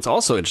and what's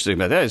also interesting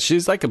about that is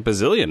she's like a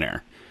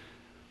bazillionaire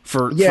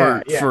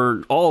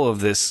for all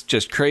of this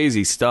just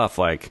crazy stuff.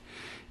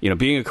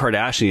 Being a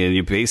Kardashian,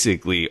 you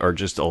basically are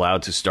just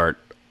allowed to start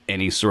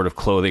any sort of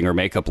clothing or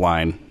makeup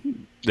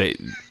line that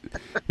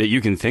you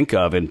can think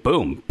of, and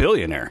boom,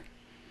 billionaire.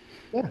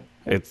 Yeah.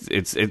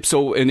 It's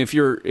so, and if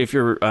you're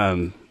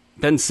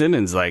Ben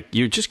Simmons,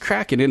 you're just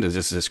cracking into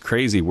just this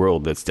crazy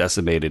world that's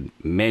decimated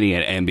many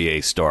an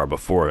NBA star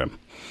before him.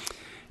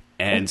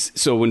 And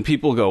so when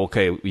people go,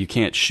 okay, you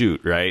can't shoot,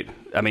 right?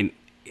 I mean,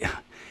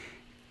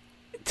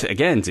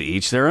 to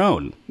each their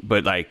own.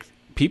 But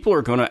people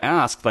are going to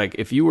ask, like,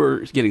 if you were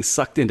getting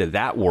sucked into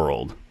that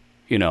world,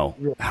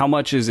 how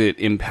much is it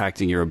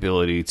impacting your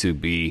ability to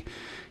be,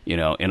 in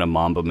a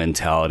Mamba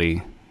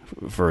mentality,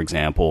 for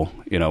example,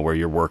 where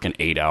you're working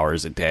 8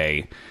 hours a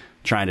day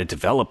trying to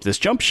develop this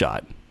jump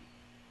shot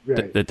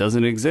that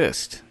doesn't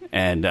exist.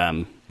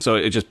 And so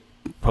it just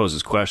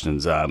poses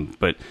questions.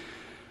 But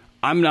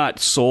I'm not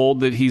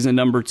sold that he's a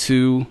number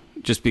 2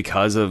 just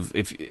because of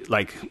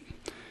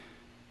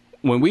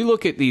when we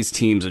look at these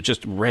teams that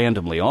just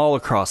randomly all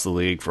across the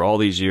league for all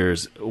these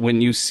years,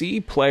 when you see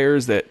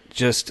players that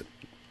just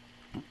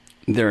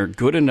they're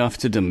good enough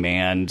to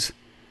demand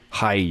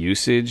high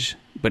usage,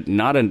 but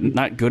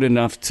not good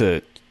enough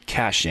to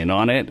cash in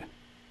on it,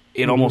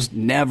 it almost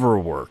never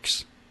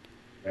works.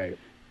 Right.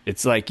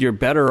 It's like you're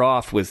better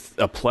off with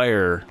a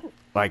player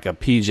like a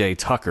PJ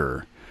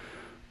Tucker,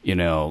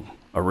 a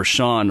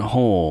Rashawn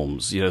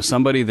Holmes,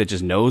 somebody that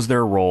just knows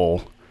their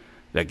role,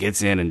 that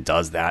gets in and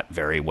does that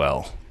very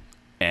well.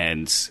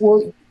 And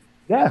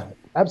yeah,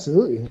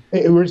 absolutely.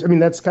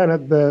 That's kind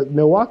of the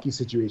Milwaukee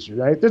situation,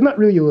 right? There's not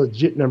really a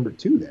legit number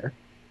 2 there,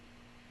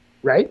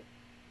 right?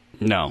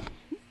 No.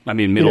 I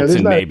mean,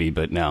 Middleton maybe,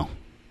 but no.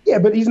 Yeah,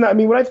 but he's not. I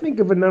mean, when I think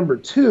of a number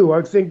 2,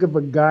 I think of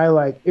a guy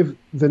like if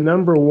the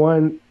number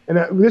 1,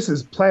 and this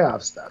is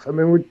playoff stuff. I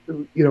mean,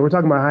 we're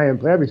talking about high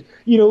end playoffs.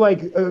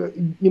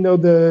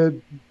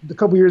 The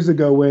couple years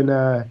ago when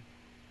the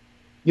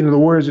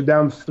Warriors are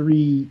down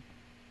 3-1,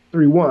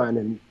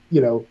 and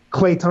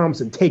Klay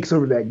Thompson takes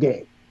over that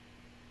game.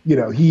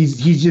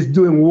 He's just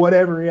doing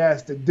whatever he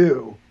has to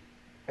do,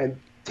 and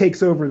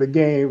takes over the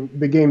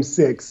game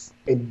 6,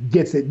 and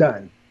gets it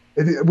done.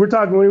 We're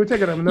talking on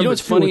number 2.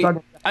 It's funny.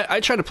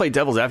 I tried to play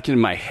devil's advocate in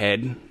my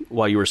head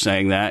while you were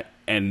saying that,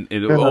 and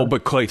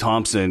but Klay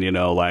Thompson,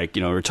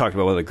 we're talking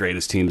about one of the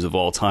greatest teams of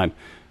all time,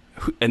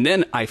 and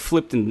then I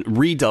flipped and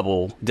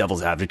redouble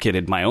devil's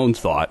advocated my own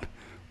thought,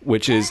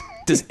 which is,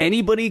 does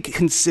anybody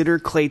consider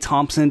Klay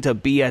Thompson to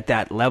be at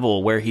that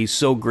level where he's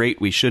so great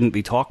we shouldn't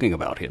be talking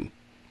about him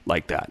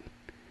like that?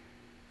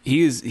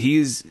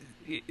 He's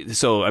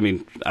so, I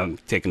mean, I'm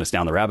taking us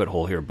down the rabbit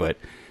hole here, but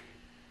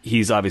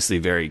he's obviously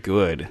very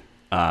good.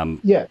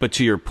 But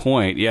to your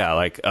point,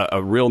 like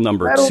a real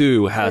number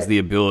 2 has the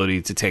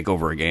ability to take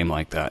over a game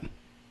like that.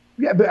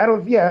 Yeah, but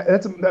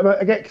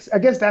I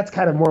guess that's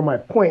kind of more my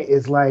point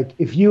is, like,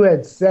 if you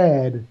had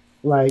said,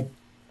 like,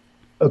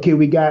 okay,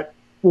 we got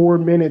 4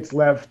 minutes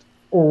left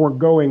or we're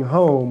going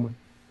home,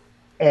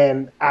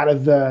 and out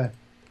of the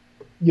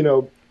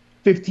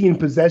 15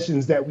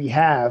 possessions that we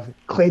have,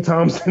 Klay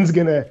Thompson's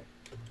gonna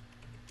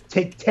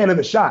take 10 of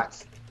the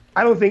shots.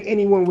 I don't think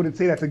anyone would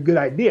say that's a good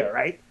idea,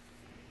 right?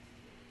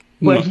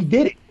 But he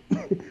did it.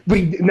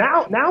 But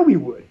now we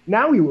would.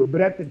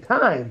 But at the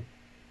time,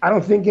 I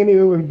don't think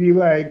anyone would be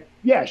like,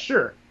 yeah,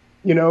 sure.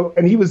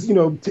 And he was,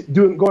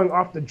 going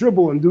off the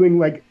dribble and doing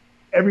like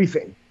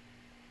everything.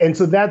 And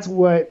so that's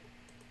what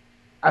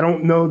I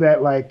don't know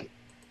that, like,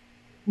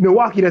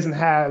 Milwaukee doesn't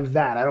have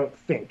that, I don't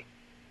think.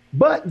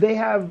 But they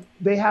have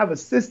a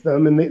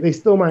system, and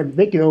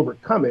they can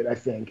overcome it, I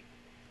think.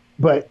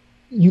 But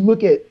you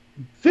look at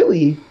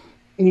Philly,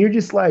 and you're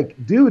just like,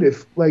 dude,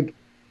 if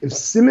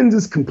Simmons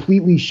is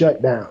completely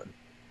shut down,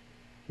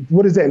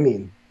 what does that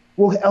mean?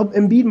 Well,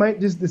 Embiid might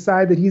just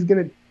decide that he's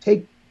going to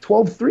take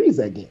 12 threes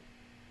that game.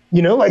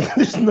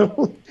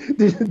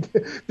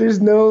 There's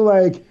no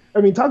like,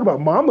 I mean, talk about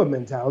Mamba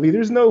mentality.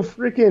 There's no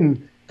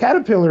freaking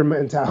caterpillar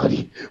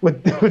mentality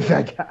with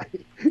that guy,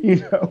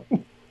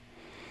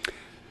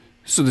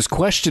 So this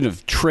question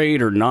of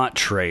trade or not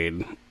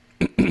trade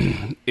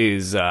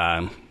is,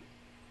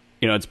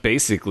 it's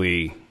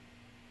basically,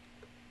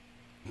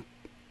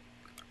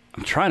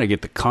 I'm trying to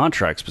get the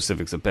contract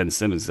specifics of Ben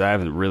Simmons. I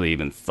haven't really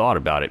even thought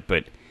about it,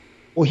 but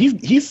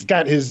he's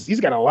got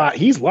a lot.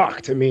 He's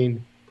locked. I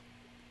mean,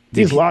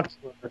 he's locked.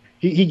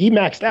 He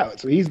maxed out,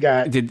 so he's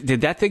got.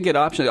 Did that thing get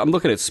optioned? I'm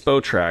looking at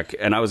Spotrac,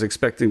 and I was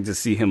expecting to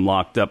see him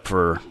locked up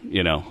for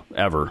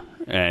ever,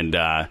 and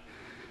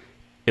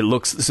it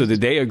looks. So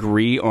did they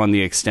agree on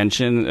the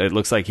extension? It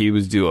looks like he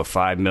was due a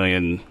 $5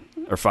 million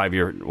or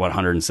 5-year,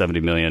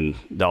 $170 million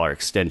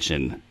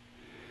extension.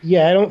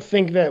 Yeah, I don't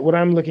think that what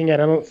I'm looking at,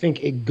 I don't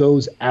think it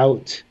goes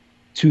out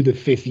to the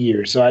 5th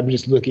year. So I'm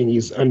just looking,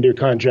 he's under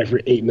contract for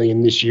 $8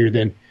 million this year,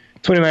 then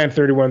 29,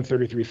 31,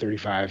 33,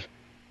 35.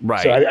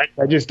 Right. So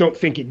I just don't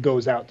think it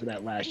goes out to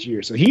that last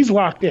year. So he's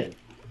locked in.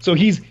 So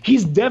he's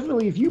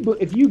definitely, if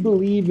you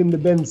believe in the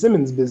Ben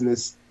Simmons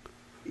business,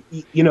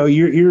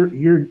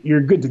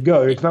 you're good to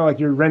go. It's not like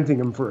you're renting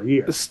him for a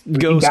year.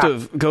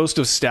 Ghost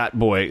of Stat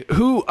Boy,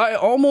 who I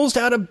almost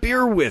had a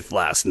beer with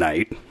last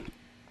night.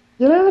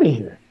 Get out of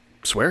here.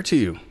 Swear to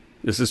you,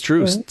 this is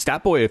true. Mm-hmm.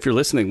 Stat Boy, if you're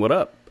listening, what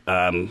up?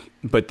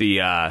 But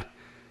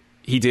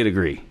he did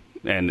agree,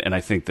 and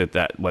I think that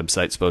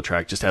website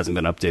Spotrac just hasn't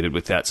been updated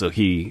with that. So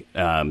he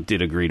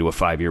did agree to a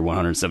 5-year,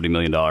 $170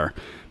 million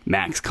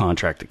max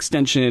contract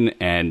extension,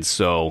 and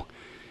so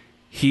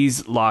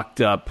he's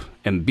locked up.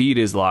 Embiid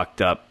is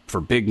locked up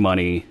for big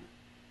money,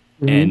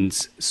 and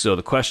so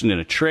the question in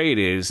a trade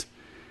is,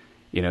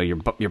 You know,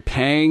 you're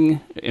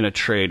paying in a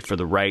trade for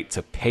the right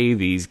to pay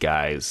these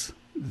guys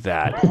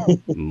that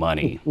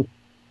money.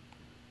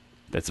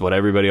 That's what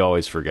everybody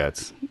always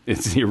forgets.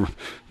 It's you're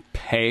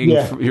paying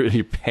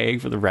you're paying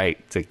for the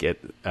right to get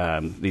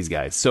these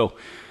guys. So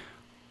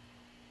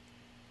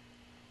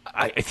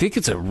I think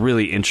it's a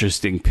really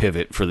interesting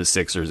pivot for the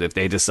Sixers if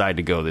they decide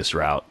to go this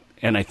route.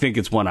 And I think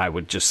it's one I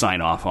would just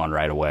sign off on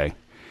right away.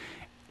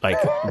 Like,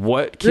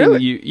 what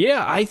can you...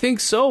 Yeah, I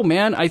think so,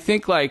 man. I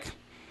think, like...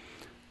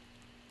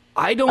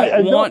 I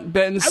don't want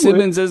Ben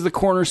Simmons as the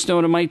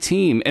cornerstone of my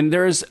team. And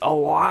there's a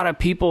lot of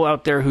people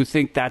out there who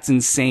think that's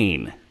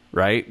insane,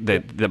 right?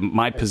 That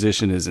my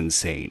position is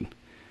insane.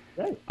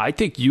 Right. I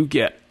think you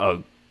get a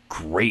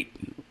great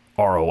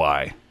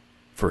ROI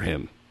for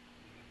him.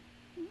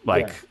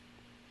 Like,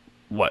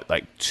 what,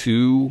 like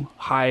 2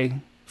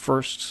 high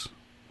firsts?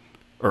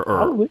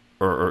 Or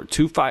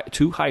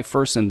 2 high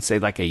firsts and say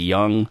like a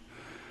young,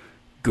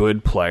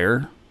 good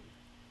player?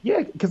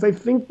 Yeah, because I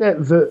think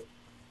that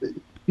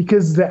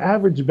because the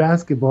average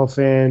basketball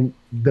fan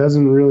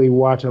doesn't really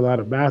watch a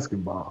lot of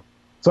basketball.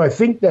 So I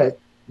think that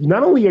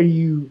not only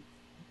you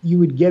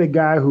would get a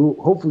guy who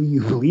hopefully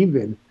you believe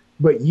in,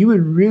 but you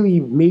would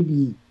really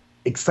maybe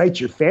excite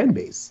your fan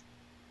base.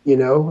 You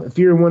know, if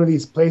you're in one of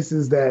these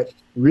places that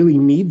really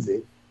needs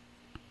it,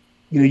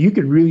 you know, you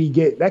could really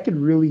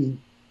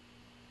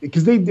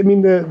because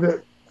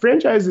the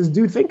franchises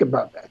do think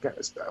about that kind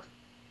of stuff.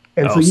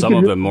 And so some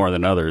of them more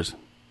than others.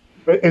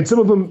 And some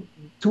of them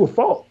to a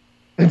fault.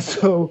 And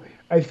so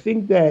I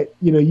think that,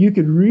 you know, you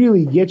could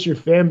really get your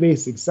fan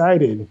base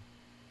excited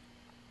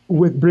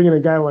with bringing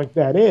a guy like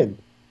that in.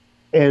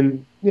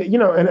 And, you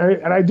know,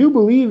 and I do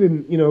believe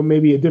in, you know,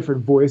 maybe a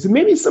different voice and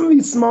maybe some of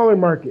these smaller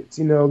markets,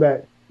 you know,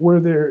 that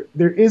where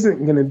there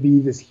isn't going to be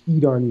this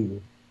heat on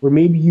you, where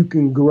maybe you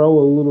can grow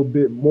a little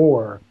bit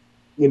more.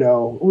 You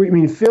know, I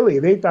mean, Philly,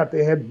 they thought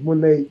they had,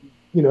 when they,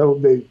 you know,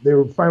 they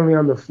were finally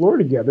on the floor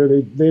together,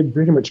 they had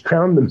pretty much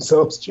crowned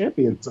themselves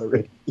champions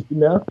already, you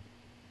know?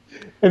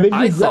 And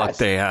I thought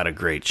they had a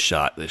great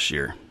shot this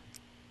year.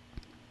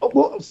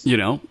 Well, you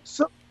know?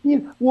 So, you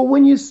know, well,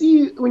 when you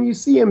see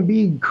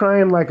Embiid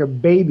crying like a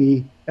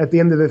baby at the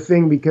end of the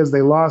thing because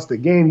they lost the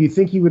game, you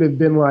think he would have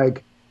been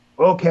like,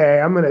 okay,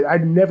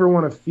 I'd never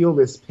want to feel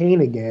this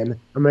pain again.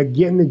 I'm going to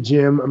get in the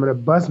gym. I'm going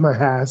to bust my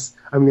ass.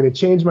 I'm going to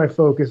change my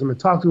focus. I'm going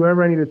to talk to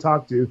whoever I need to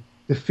talk to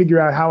figure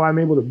out how I'm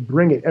able to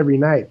bring it every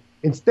night.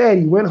 Instead,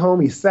 he went home,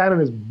 he sat on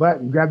his butt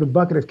and grabbed a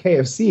bucket of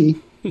KFC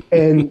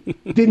and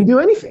didn't do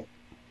anything.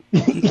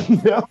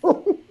 You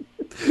know?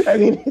 I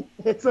mean,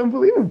 it's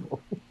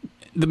unbelievable.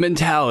 The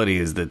mentality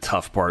is the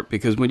tough part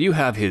because when you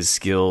have his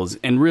skills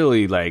and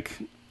really like...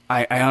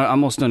 I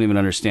almost don't even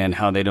understand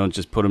how they don't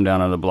just put him down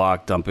on the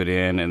block, dump it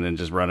in, and then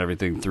just run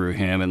everything through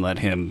him and let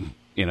him,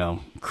 you know,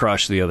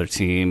 crush the other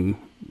team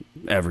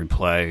every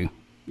play,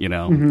 you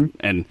know. Mm-hmm.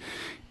 And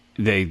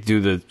they do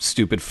the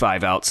stupid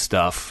 5-out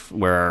stuff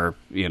where,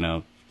 you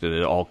know,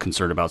 they're all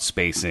concerned about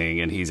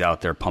spacing and he's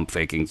out there pump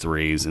faking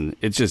threes. And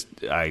it's just,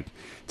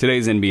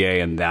 today's NBA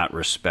in that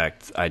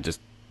respect, I just,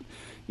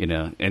 you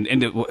know, and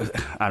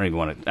I don't even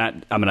want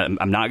to,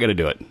 I'm not going to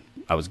do it.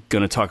 I was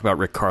going to talk about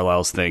Rick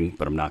Carlisle's thing,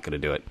 but I'm not going to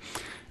do it.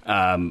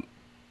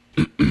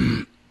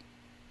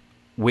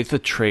 With a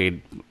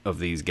trade of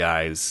these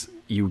guys,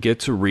 you get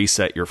to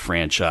reset your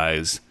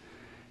franchise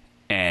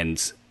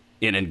and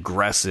in an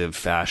aggressive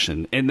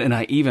fashion. And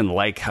I even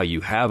like how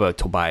you have a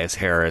Tobias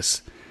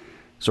Harris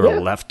sort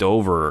of left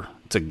over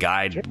to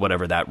guide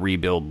whatever that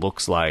rebuild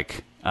looks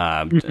like.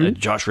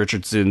 Josh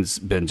Richardson's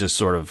been just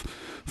sort of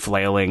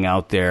flailing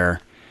out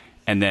there.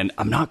 And then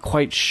I'm not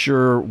quite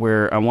sure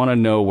where, I want to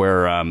know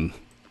where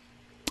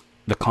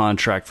the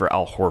contract for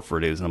Al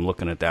Horford is. And I'm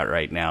looking at that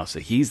right now. So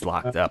he's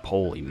locked up.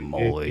 Holy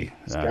moly.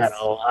 He's got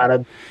a lot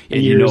of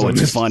and you know,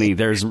 it's funny.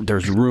 There's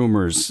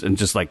rumors and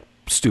just like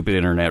stupid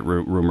internet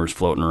rumors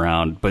floating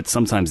around. But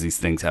sometimes these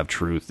things have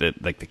truth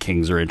that like the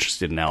Kings are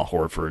interested in Al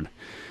Horford.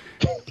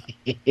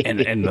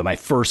 and my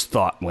first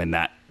thought when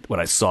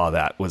I saw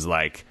that was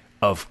like,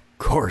 of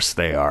course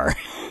they are.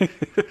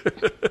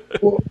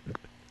 Well,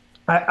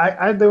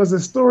 I there was a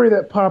story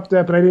that popped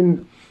up, and I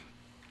didn't.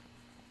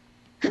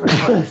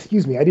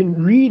 Excuse me, I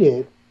didn't read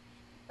it.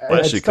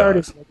 I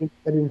started. I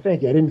didn't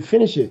think. I didn't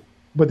finish it.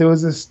 But there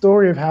was a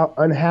story of how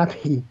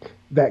unhappy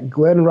that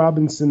Glenn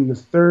Robinson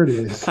III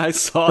is. I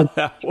saw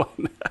that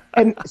one.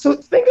 And so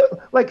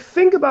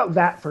think about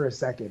that for a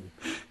second.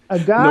 A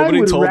guy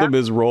nobody told him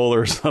his role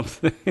or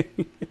something.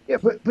 Yeah,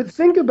 but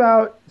think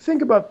about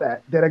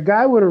that. That a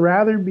guy would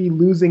rather be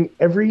losing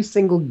every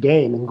single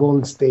game in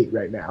Golden State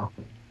right now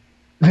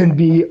than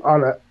be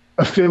on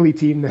a Philly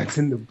team that's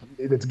going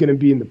to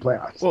be in the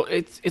playoffs. Well,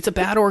 it's a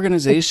bad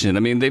organization. I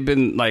mean,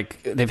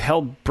 they've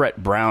held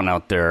Brett Brown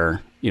out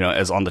there, you know,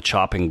 as on the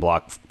chopping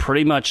block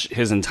pretty much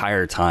his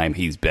entire time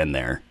he's been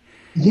there.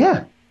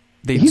 Yeah,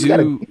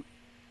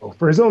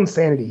 for his own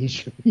sanity,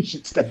 he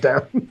should step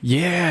down.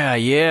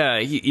 Yeah.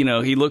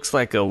 He looks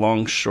like a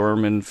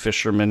longshoreman,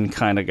 fisherman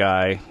kind of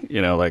guy,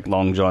 you know, like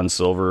Long John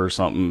Silver or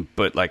something,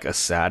 but like a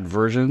sad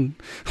version.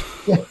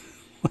 Yeah.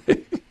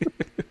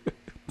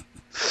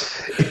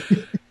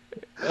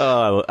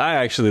 I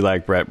actually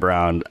like Brett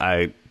Brown.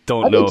 I I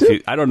don't do know if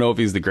too. I don't know if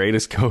he's the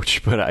greatest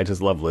coach, but I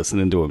just love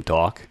listening to him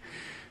talk.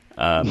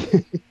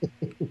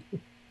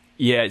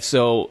 Yeah,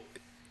 so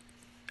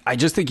I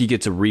just think you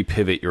get to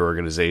repivot your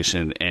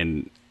organization,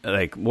 and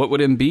like, what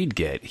would Embiid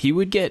get? He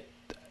would get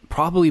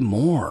probably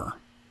more.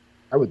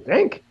 I would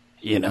think.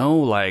 You know,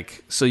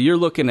 like, so you're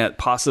looking at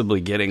possibly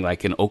getting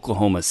like an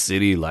Oklahoma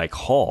City like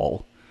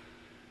Hall,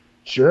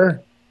 Sure.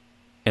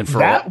 and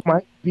for all, That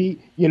might be,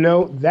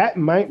 that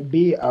might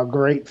be a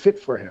great fit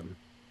for him.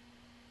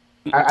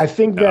 I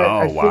think that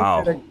oh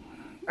wow,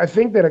 I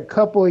think that a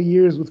couple of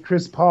years with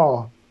Chris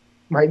Paul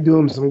might do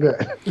him some good.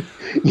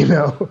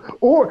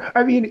 Or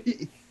I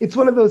mean, it's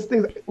one of those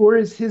things. Or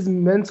is his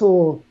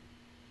mental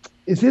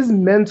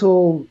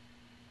the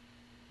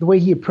way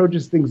he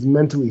approaches things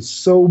mentally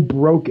so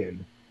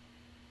broken?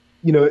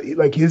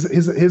 Like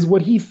his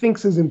what he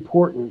thinks is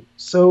important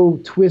so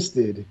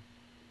twisted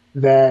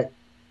that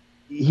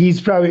is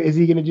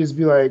he going to just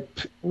be like,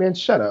 man,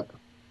 shut up.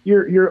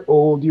 You're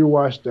old, you're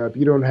washed up,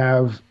 you don't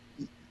have,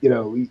 you're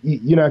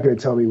not going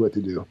to tell me what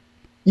to do.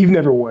 You've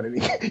never won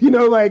anything,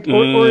 like,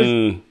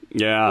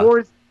 yeah, or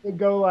is it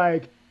go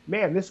like,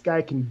 man, this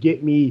guy can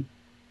get me.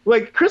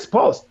 Like Chris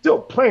Paul is still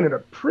playing at a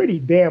pretty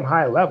damn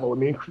high level. I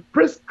mean,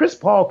 Chris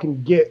Paul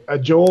can get a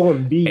Joel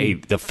Embiid. hey,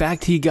 the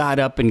fact he got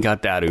up and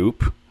got that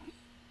oop,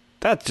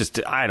 that's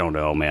just, I don't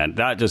know, man.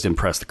 That just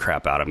impressed the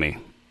crap out of me.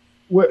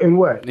 What?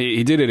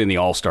 He did it in the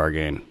All-Star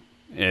game.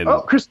 And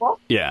Chris Paul?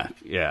 yeah.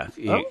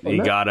 He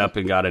got up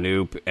and got an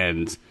oop,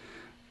 and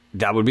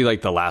that would be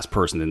like the last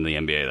person in the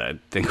NBA that I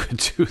think would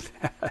do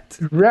that.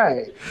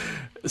 Right.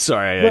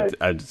 Sorry,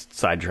 I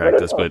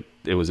sidetracked us, but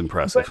it was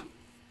impressive.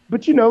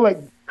 But like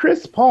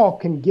Chris Paul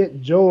can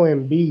get Joel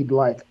Embiid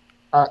like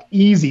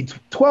easy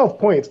 12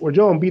 points, where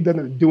Joel Embiid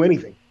doesn't do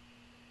anything.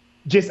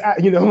 Just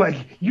like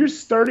you're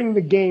starting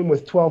the game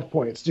with 12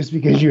 points just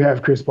because you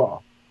have Chris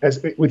Paul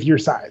with your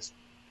size.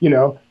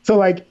 So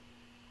like,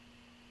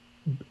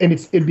 and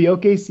it'd be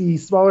OKC,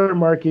 smaller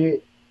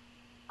market.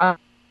 I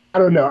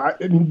don't know. I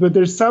mean, but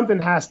there's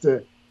something has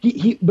to.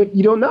 But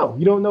you don't know.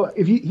 You don't know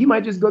if he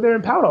might just go there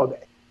and pout all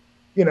day.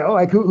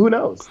 Like who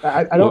knows?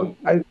 I don't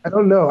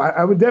know.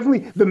 I would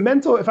definitely the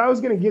mental. If I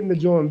was going to get in the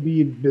Joel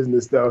Embiid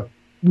business, though,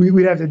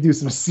 we'd have to do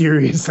some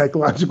serious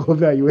psychological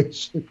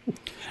evaluation.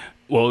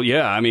 Well,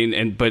 yeah. I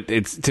mean, but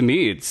it's, to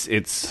me,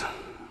 it's.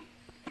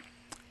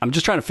 I'm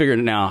just trying to figure out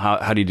now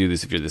how do you do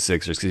this if you're the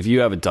Sixers? Because if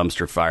you have a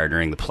dumpster fire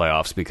during the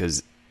playoffs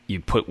because you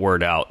put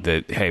word out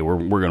that, hey, we're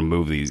going to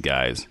move these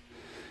guys,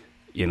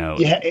 Yeah,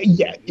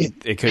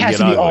 it could has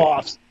get to be ugly.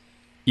 off.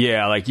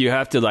 Yeah, like you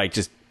have to like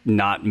just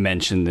not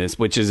mention this,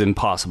 which is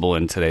impossible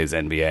in today's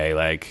NBA.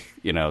 Like,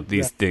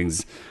 these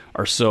things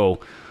are so,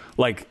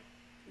 like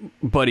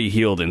Buddy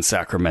Hield in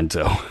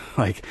Sacramento.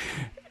 Like,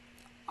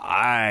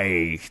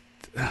 I'm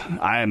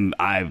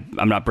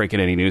not breaking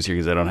any news here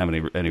because I don't have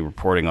any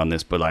reporting on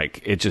this, but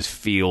like it just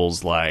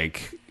feels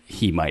like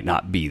he might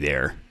not be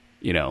there,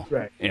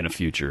 Right. in a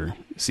future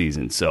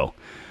season. So,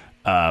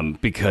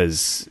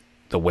 because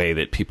the way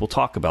that people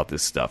talk about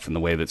this stuff and the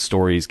way that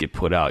stories get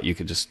put out,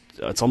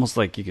 it's almost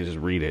like you could just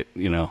read it,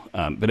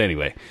 But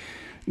anyway,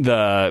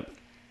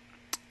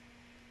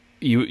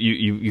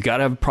 you got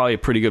to have probably a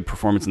pretty good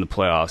performance in the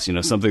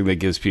playoffs, something that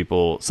gives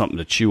people something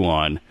to chew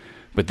on.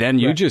 But then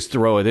you just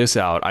throw this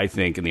out, I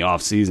think, in the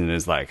offseason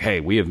is like, hey,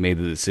 we have made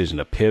the decision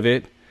to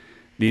pivot.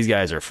 These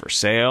guys are for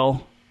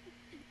sale.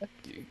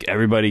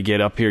 Everybody get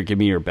up here, give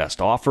me your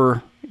best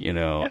offer,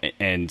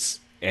 and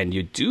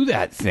you do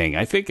that thing.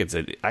 I think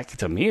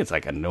to me, it's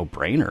like a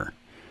no-brainer.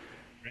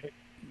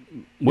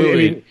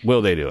 Right.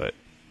 Will they do it?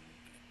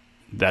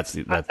 That's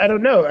I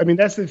don't know. I mean,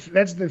 that's the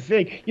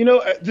thing.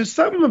 There's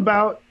something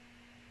about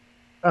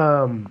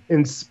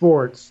in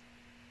sports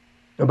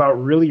about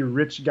really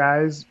rich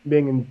guys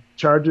being in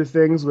charge of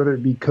things, whether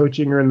it be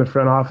coaching or in the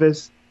front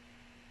office,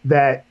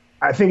 that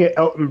I think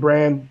Elton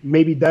Brand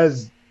maybe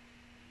does.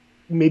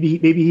 Maybe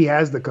he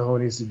has the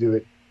cojones to do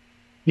it,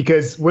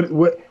 because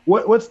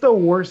what's the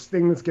worst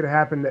thing that's going to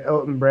happen to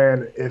Elton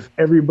Brand if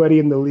everybody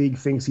in the league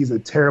thinks he's a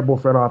terrible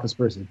front office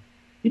person?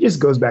 He just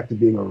goes back to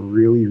being a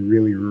really,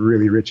 really,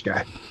 really rich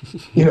guy.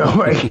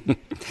 Like, hey,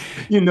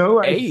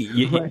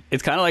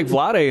 it's kind of like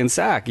Vlade and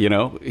Sack.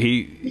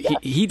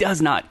 He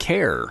does not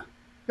care.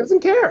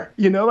 Doesn't care,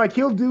 like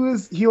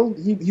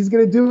he's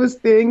gonna do his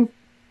thing,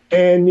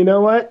 and you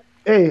know what?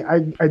 Hey,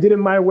 I did it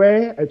my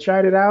way. I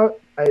tried it out.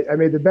 I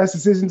made the best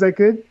decisions I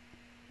could.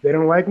 They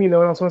don't like me. No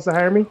one else wants to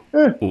hire me.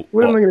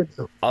 What am I gonna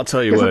do? I'll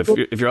tell you what.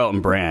 If you're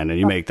Elton Brand and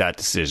you make that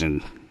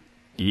decision,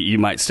 you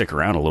might stick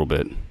around a little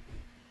bit.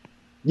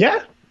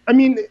 Yeah, I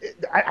mean,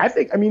 I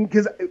think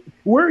because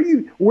where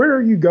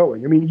are you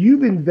going? I mean,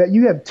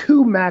 you have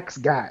two max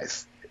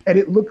guys, and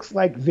it looks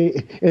like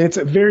and it's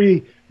a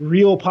very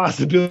real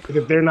possibility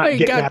that they're not getting.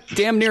 He got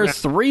damn near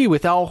 3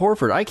 with Al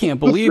Horford. I can't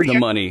believe the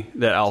money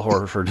that Al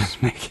Horford is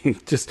making.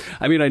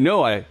 I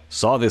know I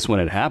saw this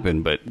when it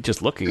happened, but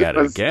just looking at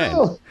it again,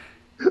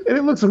 and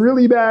it looks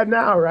really bad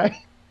now, right?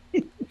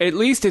 At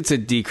least it's a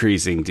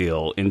decreasing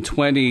deal. In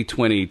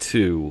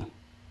 2022,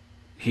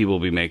 he will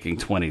be making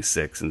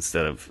 26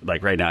 instead of,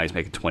 like, right now he's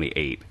making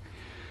 28.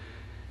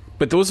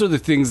 But those are the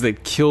things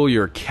that kill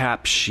your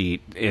cap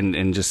sheet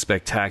in just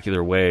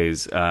spectacular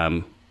ways.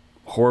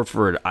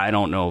 Horford, I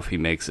don't know if he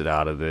makes it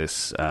out of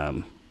this,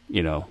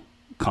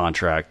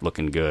 contract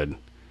looking good.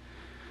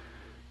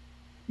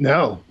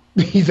 No,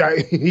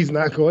 he's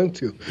not going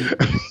to.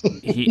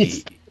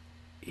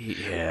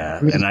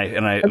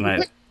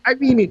 I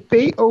mean,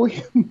 they owe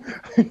him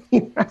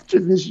after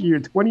this year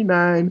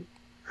 29.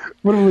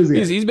 What was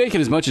it? He's making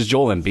as much as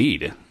Joel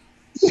Embiid.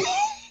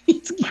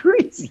 It's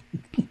crazy.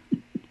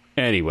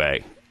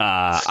 Anyway,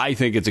 I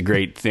think it's a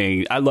great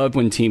thing. I love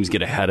when teams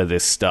get ahead of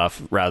this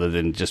stuff rather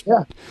than just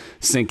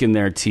sinking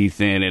their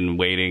teeth in and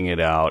waiting it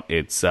out.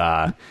 It's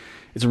a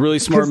really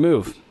smart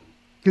move.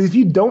 Because if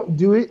you don't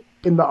do it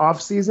in the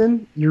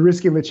offseason, you're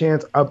risking the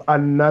chance of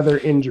another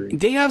injury.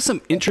 They have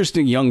some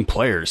interesting young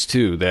players,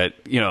 too, that,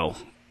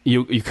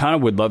 you kind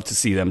of would love to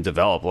see them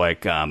develop.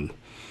 Like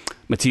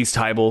Matisse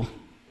Thybulle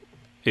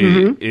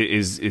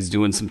is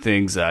doing some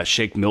things.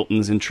 Shake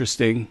Milton's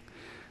interesting.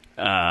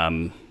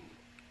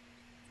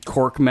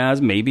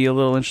 Korkmaz may be a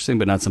little interesting,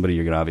 but not somebody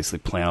you're going to obviously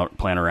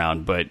plan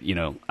around. But,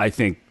 I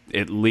think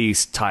at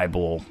least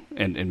Thybulle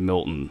and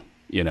Milton,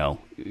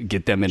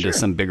 get them into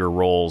some bigger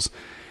roles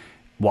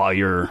while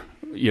you're,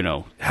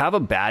 have a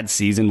bad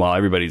season while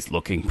everybody's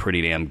looking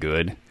pretty damn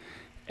good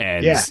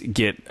and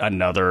get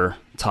another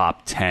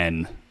top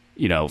 10,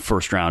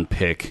 first round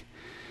pick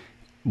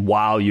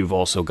while you've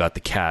also got the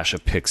cash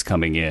of picks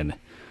coming in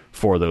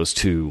for those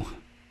two,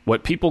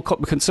 what people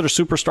consider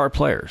superstar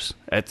players.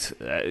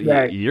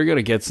 You're going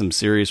to get some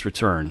serious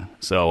return.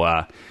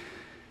 So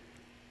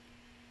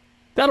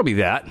that'll be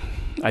that,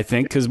 I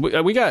think, because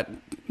we got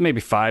maybe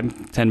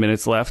 5-10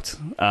 minutes left.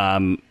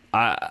 I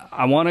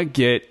want to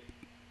get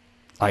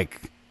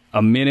like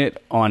a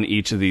minute on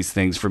each of these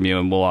things from you,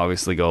 and we'll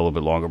obviously go a little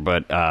bit longer.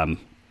 But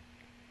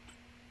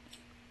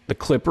the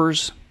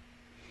Clippers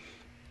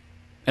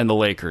and the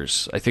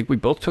Lakers, I think we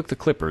both took the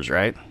Clippers,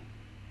 right?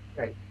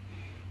 Right.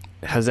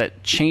 Has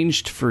that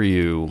changed for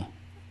you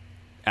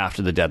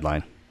after the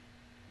deadline?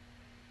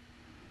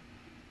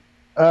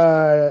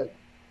 No.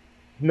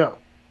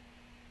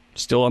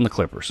 Still on the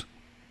Clippers?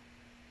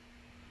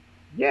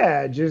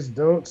 Yeah, just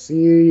don't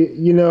see,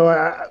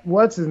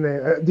 what's his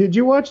name? Did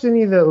you watch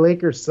any of the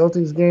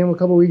Lakers-Celtics game a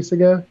couple weeks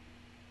ago?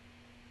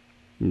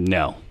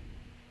 No.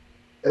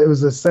 It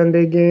was a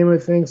Sunday game, I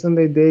think,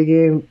 Sunday day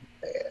game.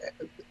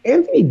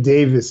 Anthony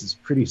Davis is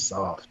pretty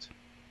soft.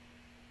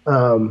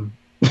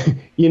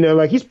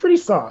 He's pretty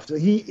soft.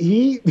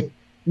 He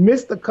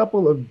missed a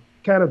couple of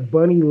kind of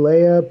bunny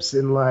layups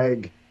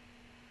and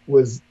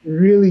was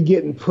really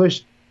getting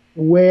pushed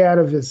way out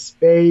of his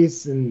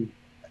space. And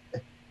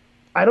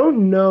I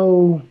don't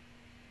know,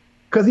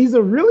 because he's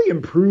a really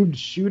improved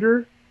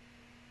shooter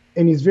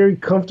and he's very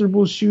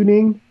comfortable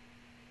shooting,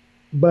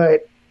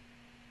 but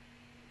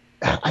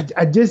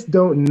I just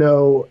don't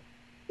know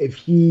if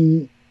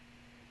he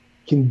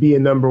can be a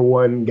number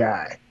one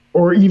guy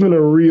or even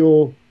a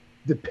real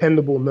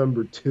dependable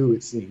number two.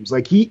 It seems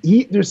like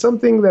he there's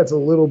something that's a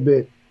little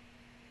bit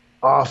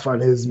off on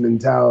his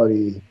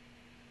mentality,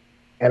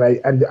 and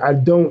I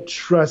don't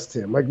trust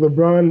him. Like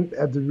LeBron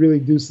had to really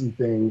do some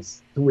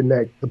things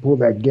to pull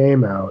that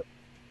game out,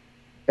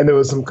 and there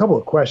was some couple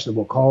of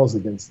questionable calls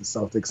against the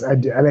Celtics. I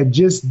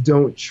just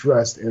don't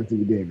trust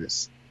Anthony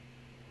Davis.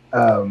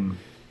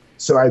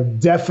 So I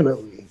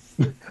definitely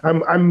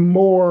I'm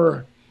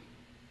more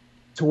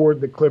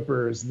toward the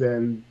Clippers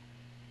than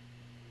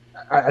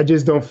I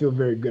just don't feel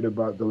very good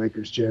about the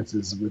Lakers'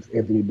 chances with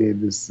Anthony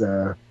Davis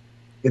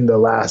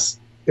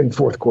in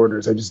fourth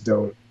quarters. I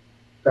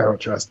don't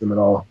trust them at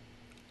all.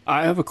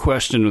 I have a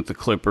question with the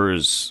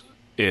Clippers.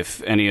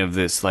 If any of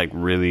this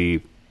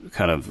really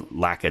kind of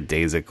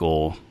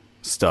lackadaisical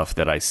stuff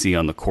that I see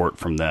on the court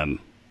from them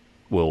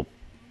will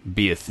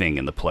be a thing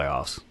in the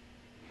playoffs.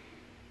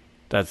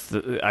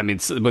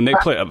 When they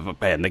play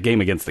the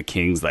game against the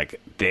Kings,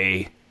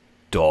 they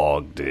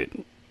dogged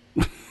it.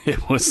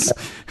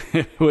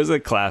 It was a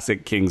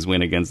classic Kings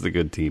win against the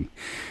good team.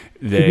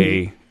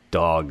 They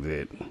dogged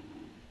it.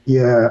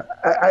 Yeah,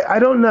 I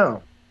don't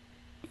know.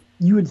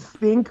 You would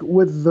think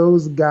with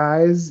those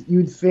guys,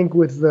 you'd think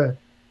with the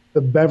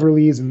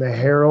Beverleys and the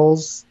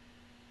Harrells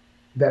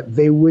that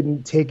they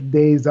wouldn't take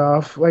days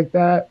off like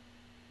that.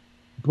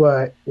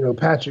 But,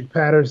 Patrick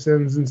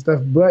Patterson's and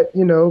stuff. But,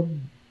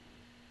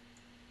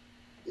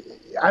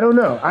 I don't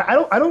know.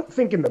 I don't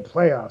think in the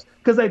playoffs,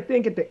 because I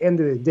think at the end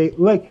of the day,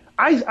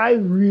 I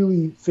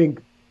really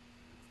think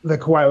that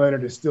Kawhi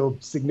Leonard is still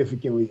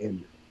significantly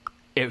injured.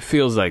 It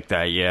feels like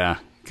that, yeah,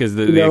 because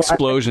the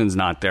explosion's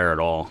not there at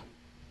all.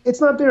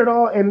 It's not there at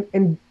all,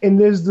 and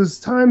there's those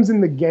times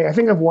in the game. I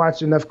think I've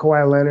watched enough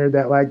Kawhi Leonard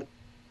that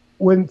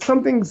when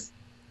something's,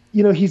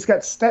 he's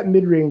got that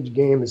mid-range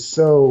game is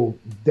so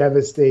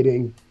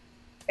devastating,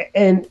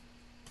 and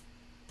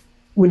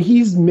when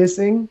he's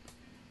missing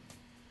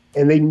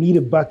and they need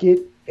a bucket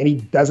and he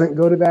doesn't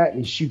go to that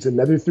and he shoots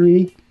another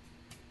three,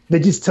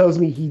 that just tells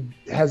me he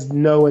has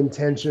no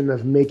intention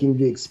of making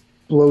the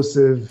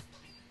explosive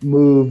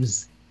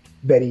moves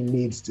that he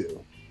needs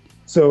to.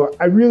 So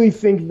I really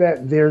think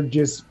that they're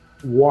just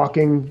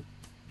walking.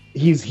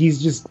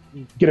 He's just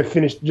gonna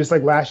finish just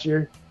like last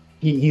year.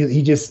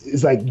 He just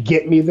is like,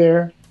 get me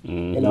there,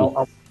 and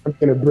I'm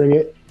gonna bring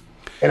it.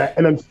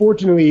 And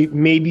unfortunately,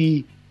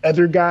 maybe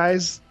other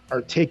guys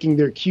are taking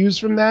their cues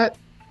from that.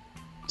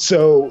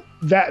 So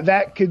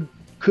that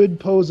could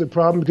pose a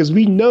problem, because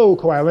we know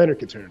Kawhi Leonard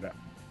can turn it up.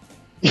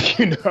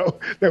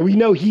 That we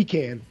know he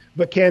can,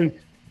 but can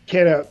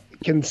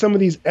some of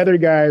these other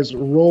guys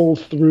roll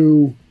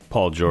through?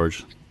 Paul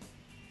George.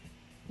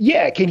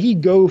 Yeah, can he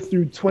go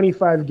through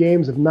 25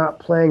 games of not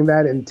playing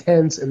that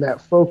intense and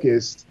that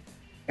focused,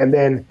 and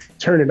then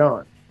turn it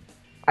on?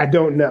 I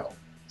don't know.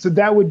 So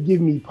that would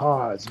give me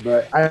pause.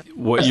 But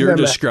what you're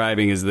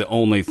describing is the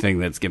only thing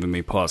that's giving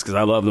me pause, because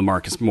I love the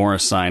Marcus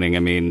Morris signing. I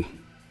mean,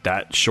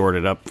 that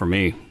shorted up for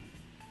me.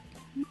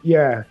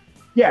 Yeah.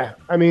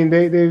 I mean,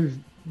 they've.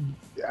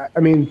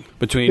 I mean,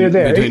 between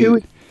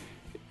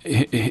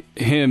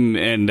him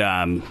and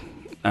I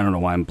don't know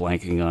why I'm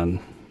blanking on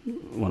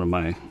one of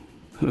my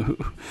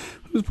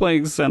who's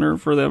playing center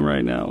for them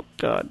right now.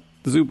 God,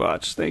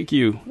 Zubac. Thank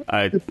you.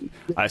 I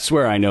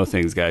swear I know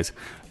things, guys.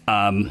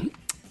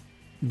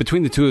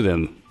 Between the two of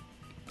them,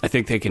 I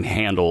think they can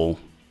handle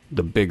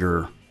the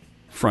bigger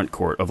front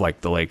court of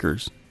like the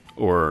Lakers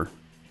or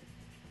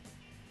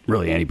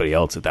really anybody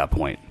else at that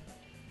point.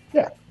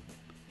 Yeah,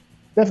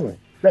 definitely.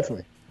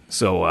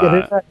 So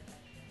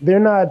they're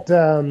not.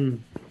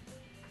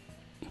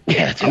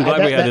 Yeah, I'm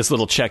glad we had this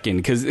little check-in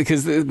because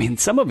I mean,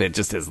 some of it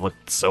just has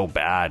looked so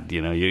bad.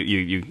 You know,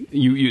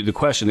 you the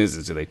question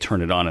is do they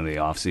turn it on in the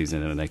off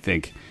season? And I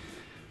think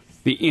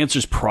the answer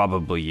is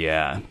probably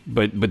yeah.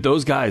 But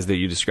those guys that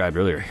you described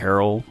earlier,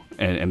 Harrell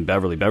and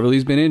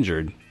Beverly's been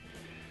injured.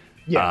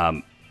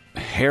 Yeah.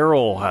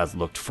 Harrell has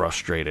looked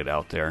frustrated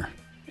out there,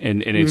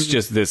 and it's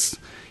just this.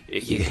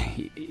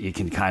 You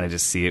can kind of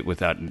just see it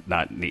without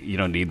you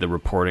don't need the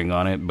reporting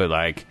on it, but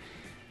like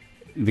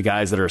the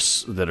guys that are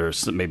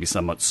maybe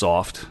somewhat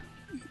soft,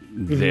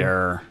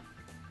 they're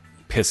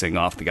pissing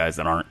off the guys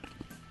that aren't.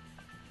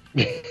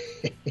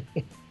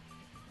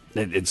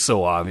 It's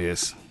so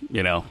obvious,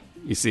 you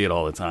see it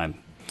all the time.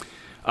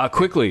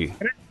 Quickly,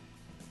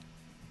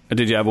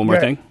 did you have one more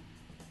thing?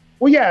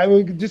 Well, yeah,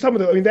 just some of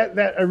the. I mean, that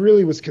I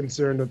really was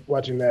concerned with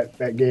watching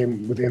that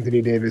game with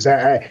Anthony Davis.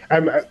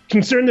 I'm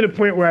concerned to the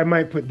point where I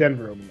might put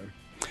Denver over them.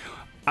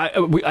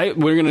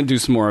 We're going to do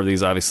some more of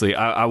these, obviously.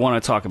 I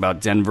want to talk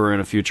about Denver in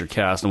a future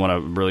cast. I want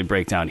to really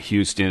break down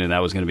Houston, and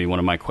that was going to be one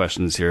of my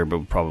questions here, but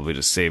we'll probably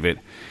just save it.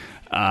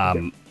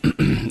 And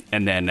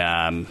then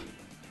I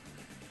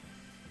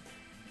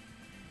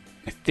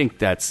think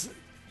that's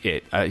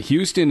it.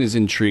 Houston is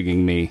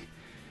intriguing me.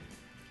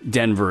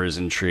 Denver is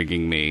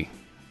intriguing me.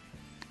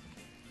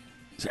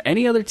 Is there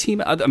any other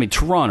team? I mean,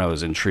 Toronto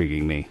is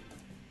intriguing me.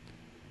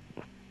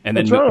 And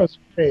then Toronto's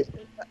great.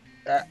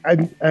 I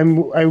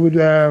would,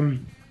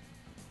 I'm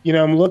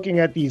looking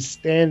at these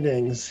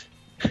standings.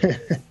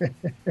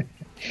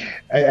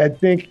 I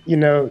think,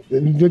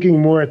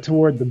 looking more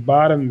toward the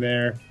bottom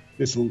there,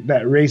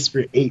 that race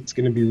for 8 is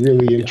going to be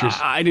really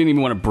interesting. I didn't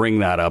even want to bring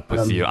that up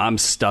with you. I'm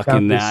stuck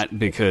in that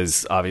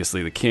because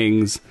obviously the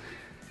Kings,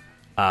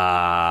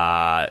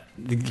 the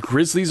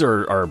Grizzlies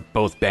are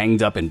both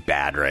banged up and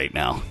bad right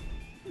now.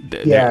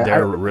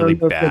 They're really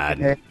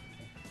bad.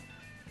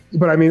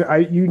 But I mean,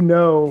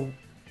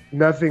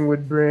 nothing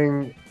would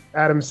bring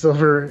Adam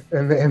Silver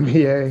and the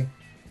NBA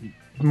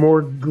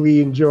more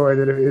glee and joy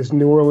than if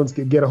New Orleans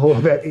could get a hold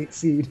of that 8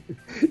 seed.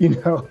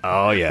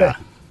 Oh yeah,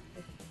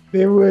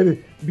 they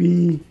would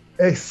be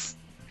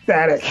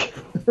ecstatic.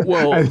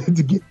 Well,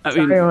 to get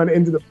Zion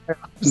into the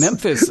playoffs.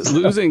 Memphis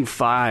losing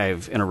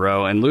 5 in a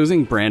row and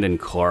losing Brandon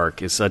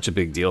Clark is such a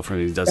big deal for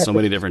him. He does so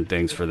many different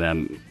things for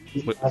them.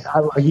 It's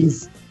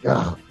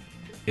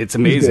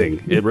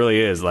amazing. It really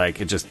is. Like,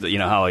 it just,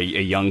 how a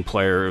young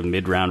player,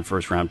 mid-round,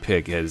 first-round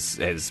pick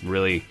has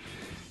really,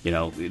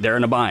 they're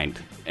in a bind.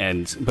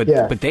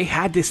 But they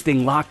had this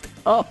thing locked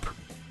up,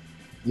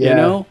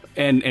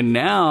 and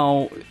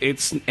now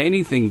it's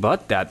anything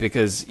but that,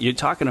 because you're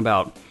talking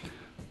about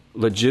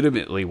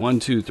legitimately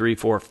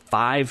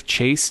 5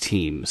 chase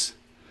teams.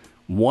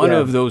 One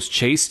of those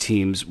chase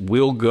teams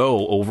will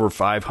go over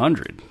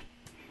 500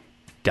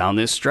 down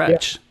this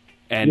stretch.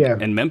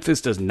 And Memphis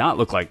does not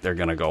look like they're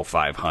going to go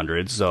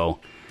 500. So,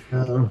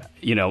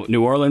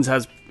 New Orleans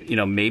has,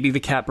 maybe the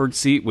catbird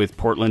seat with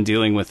Portland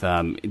dealing with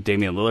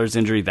Damian Lillard's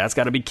injury. That's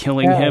got to be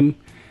killing him.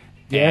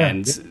 Yeah.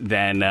 And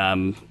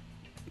then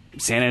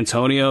San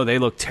Antonio, they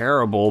look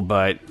terrible,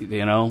 but,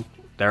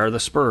 they're the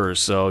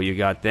Spurs. So you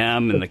got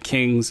them and the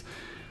Kings.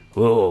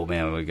 Oh,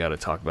 man, we got to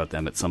talk about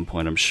them at some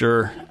point, I'm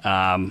sure.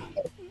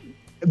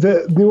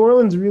 The New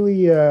Orleans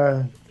really...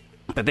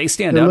 but they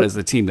stand out as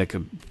the team that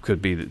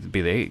could be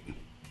the 8.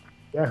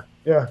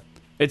 Yeah.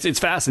 It's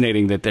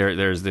fascinating that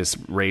there's this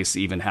race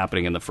even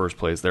happening in the first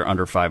place. They're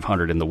under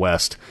 500 in the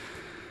West.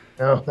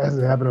 No, that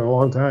hasn't happened in a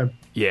long time.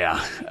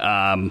 Yeah.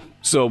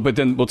 But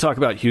then we'll talk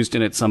about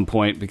Houston at some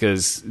point,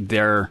 because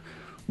they're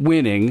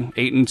winning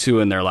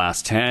 8-2 in their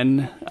last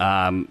 10.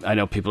 I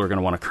know people are going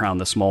to want to crown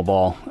the small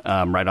ball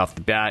right off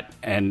the bat,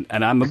 and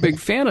I'm a big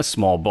fan of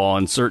small ball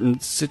in certain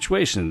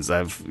situations.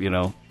 I've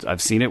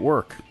seen it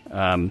work.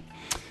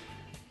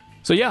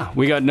 So yeah,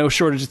 we got no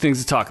shortage of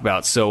things to talk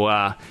about. So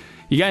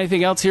you got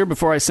anything else here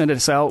before I send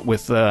us out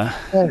with? Get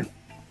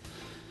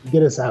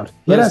us out.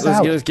 Get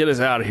us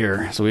out of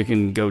here so we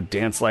can go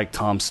dance like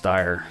Tom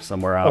Steyer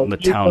somewhere out in the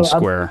town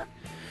square.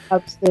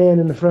 I'm staying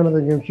in the front of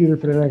the computer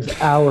for the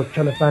next hour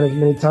trying to find as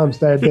many Tom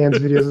Steyer dance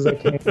videos as I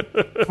can.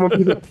 I'm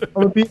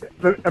going to be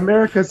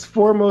America's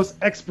foremost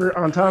expert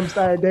on Tom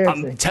Steyer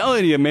dancing. I'm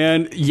telling you,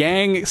 man, the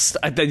Yang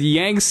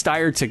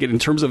Steyer ticket in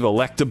terms of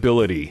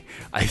electability,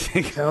 I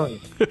think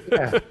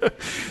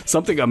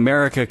something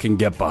America can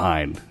get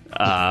behind.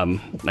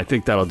 I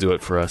think that'll do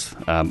it for us.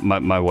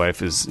 My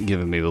wife is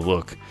giving me the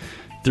look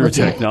through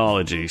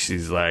technology.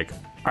 She's like,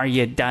 "Are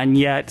you done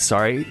yet?"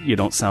 Sorry, you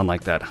don't sound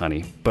like that,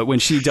 honey. But when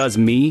she does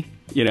me,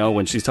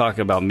 when she's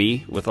talking about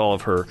me with all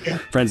of her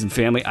friends and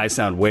family, I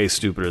sound way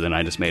stupider than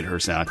I just made her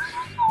sound.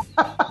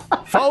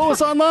 Follow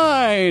us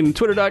online,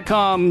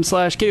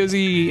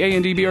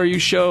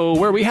 twitter.com/KOZANDBRU show,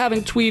 where we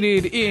haven't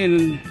tweeted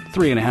in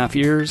 3.5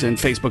 years, and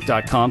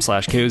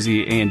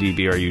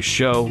facebook.com/KOZANDBRU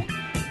show,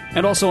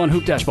 and also on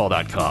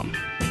hoop-ball.com,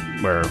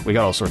 where we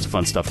got all sorts of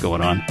fun stuff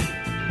going on.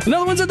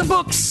 Another one's in the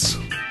books.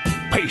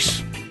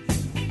 Peace.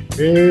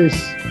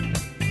 Peace.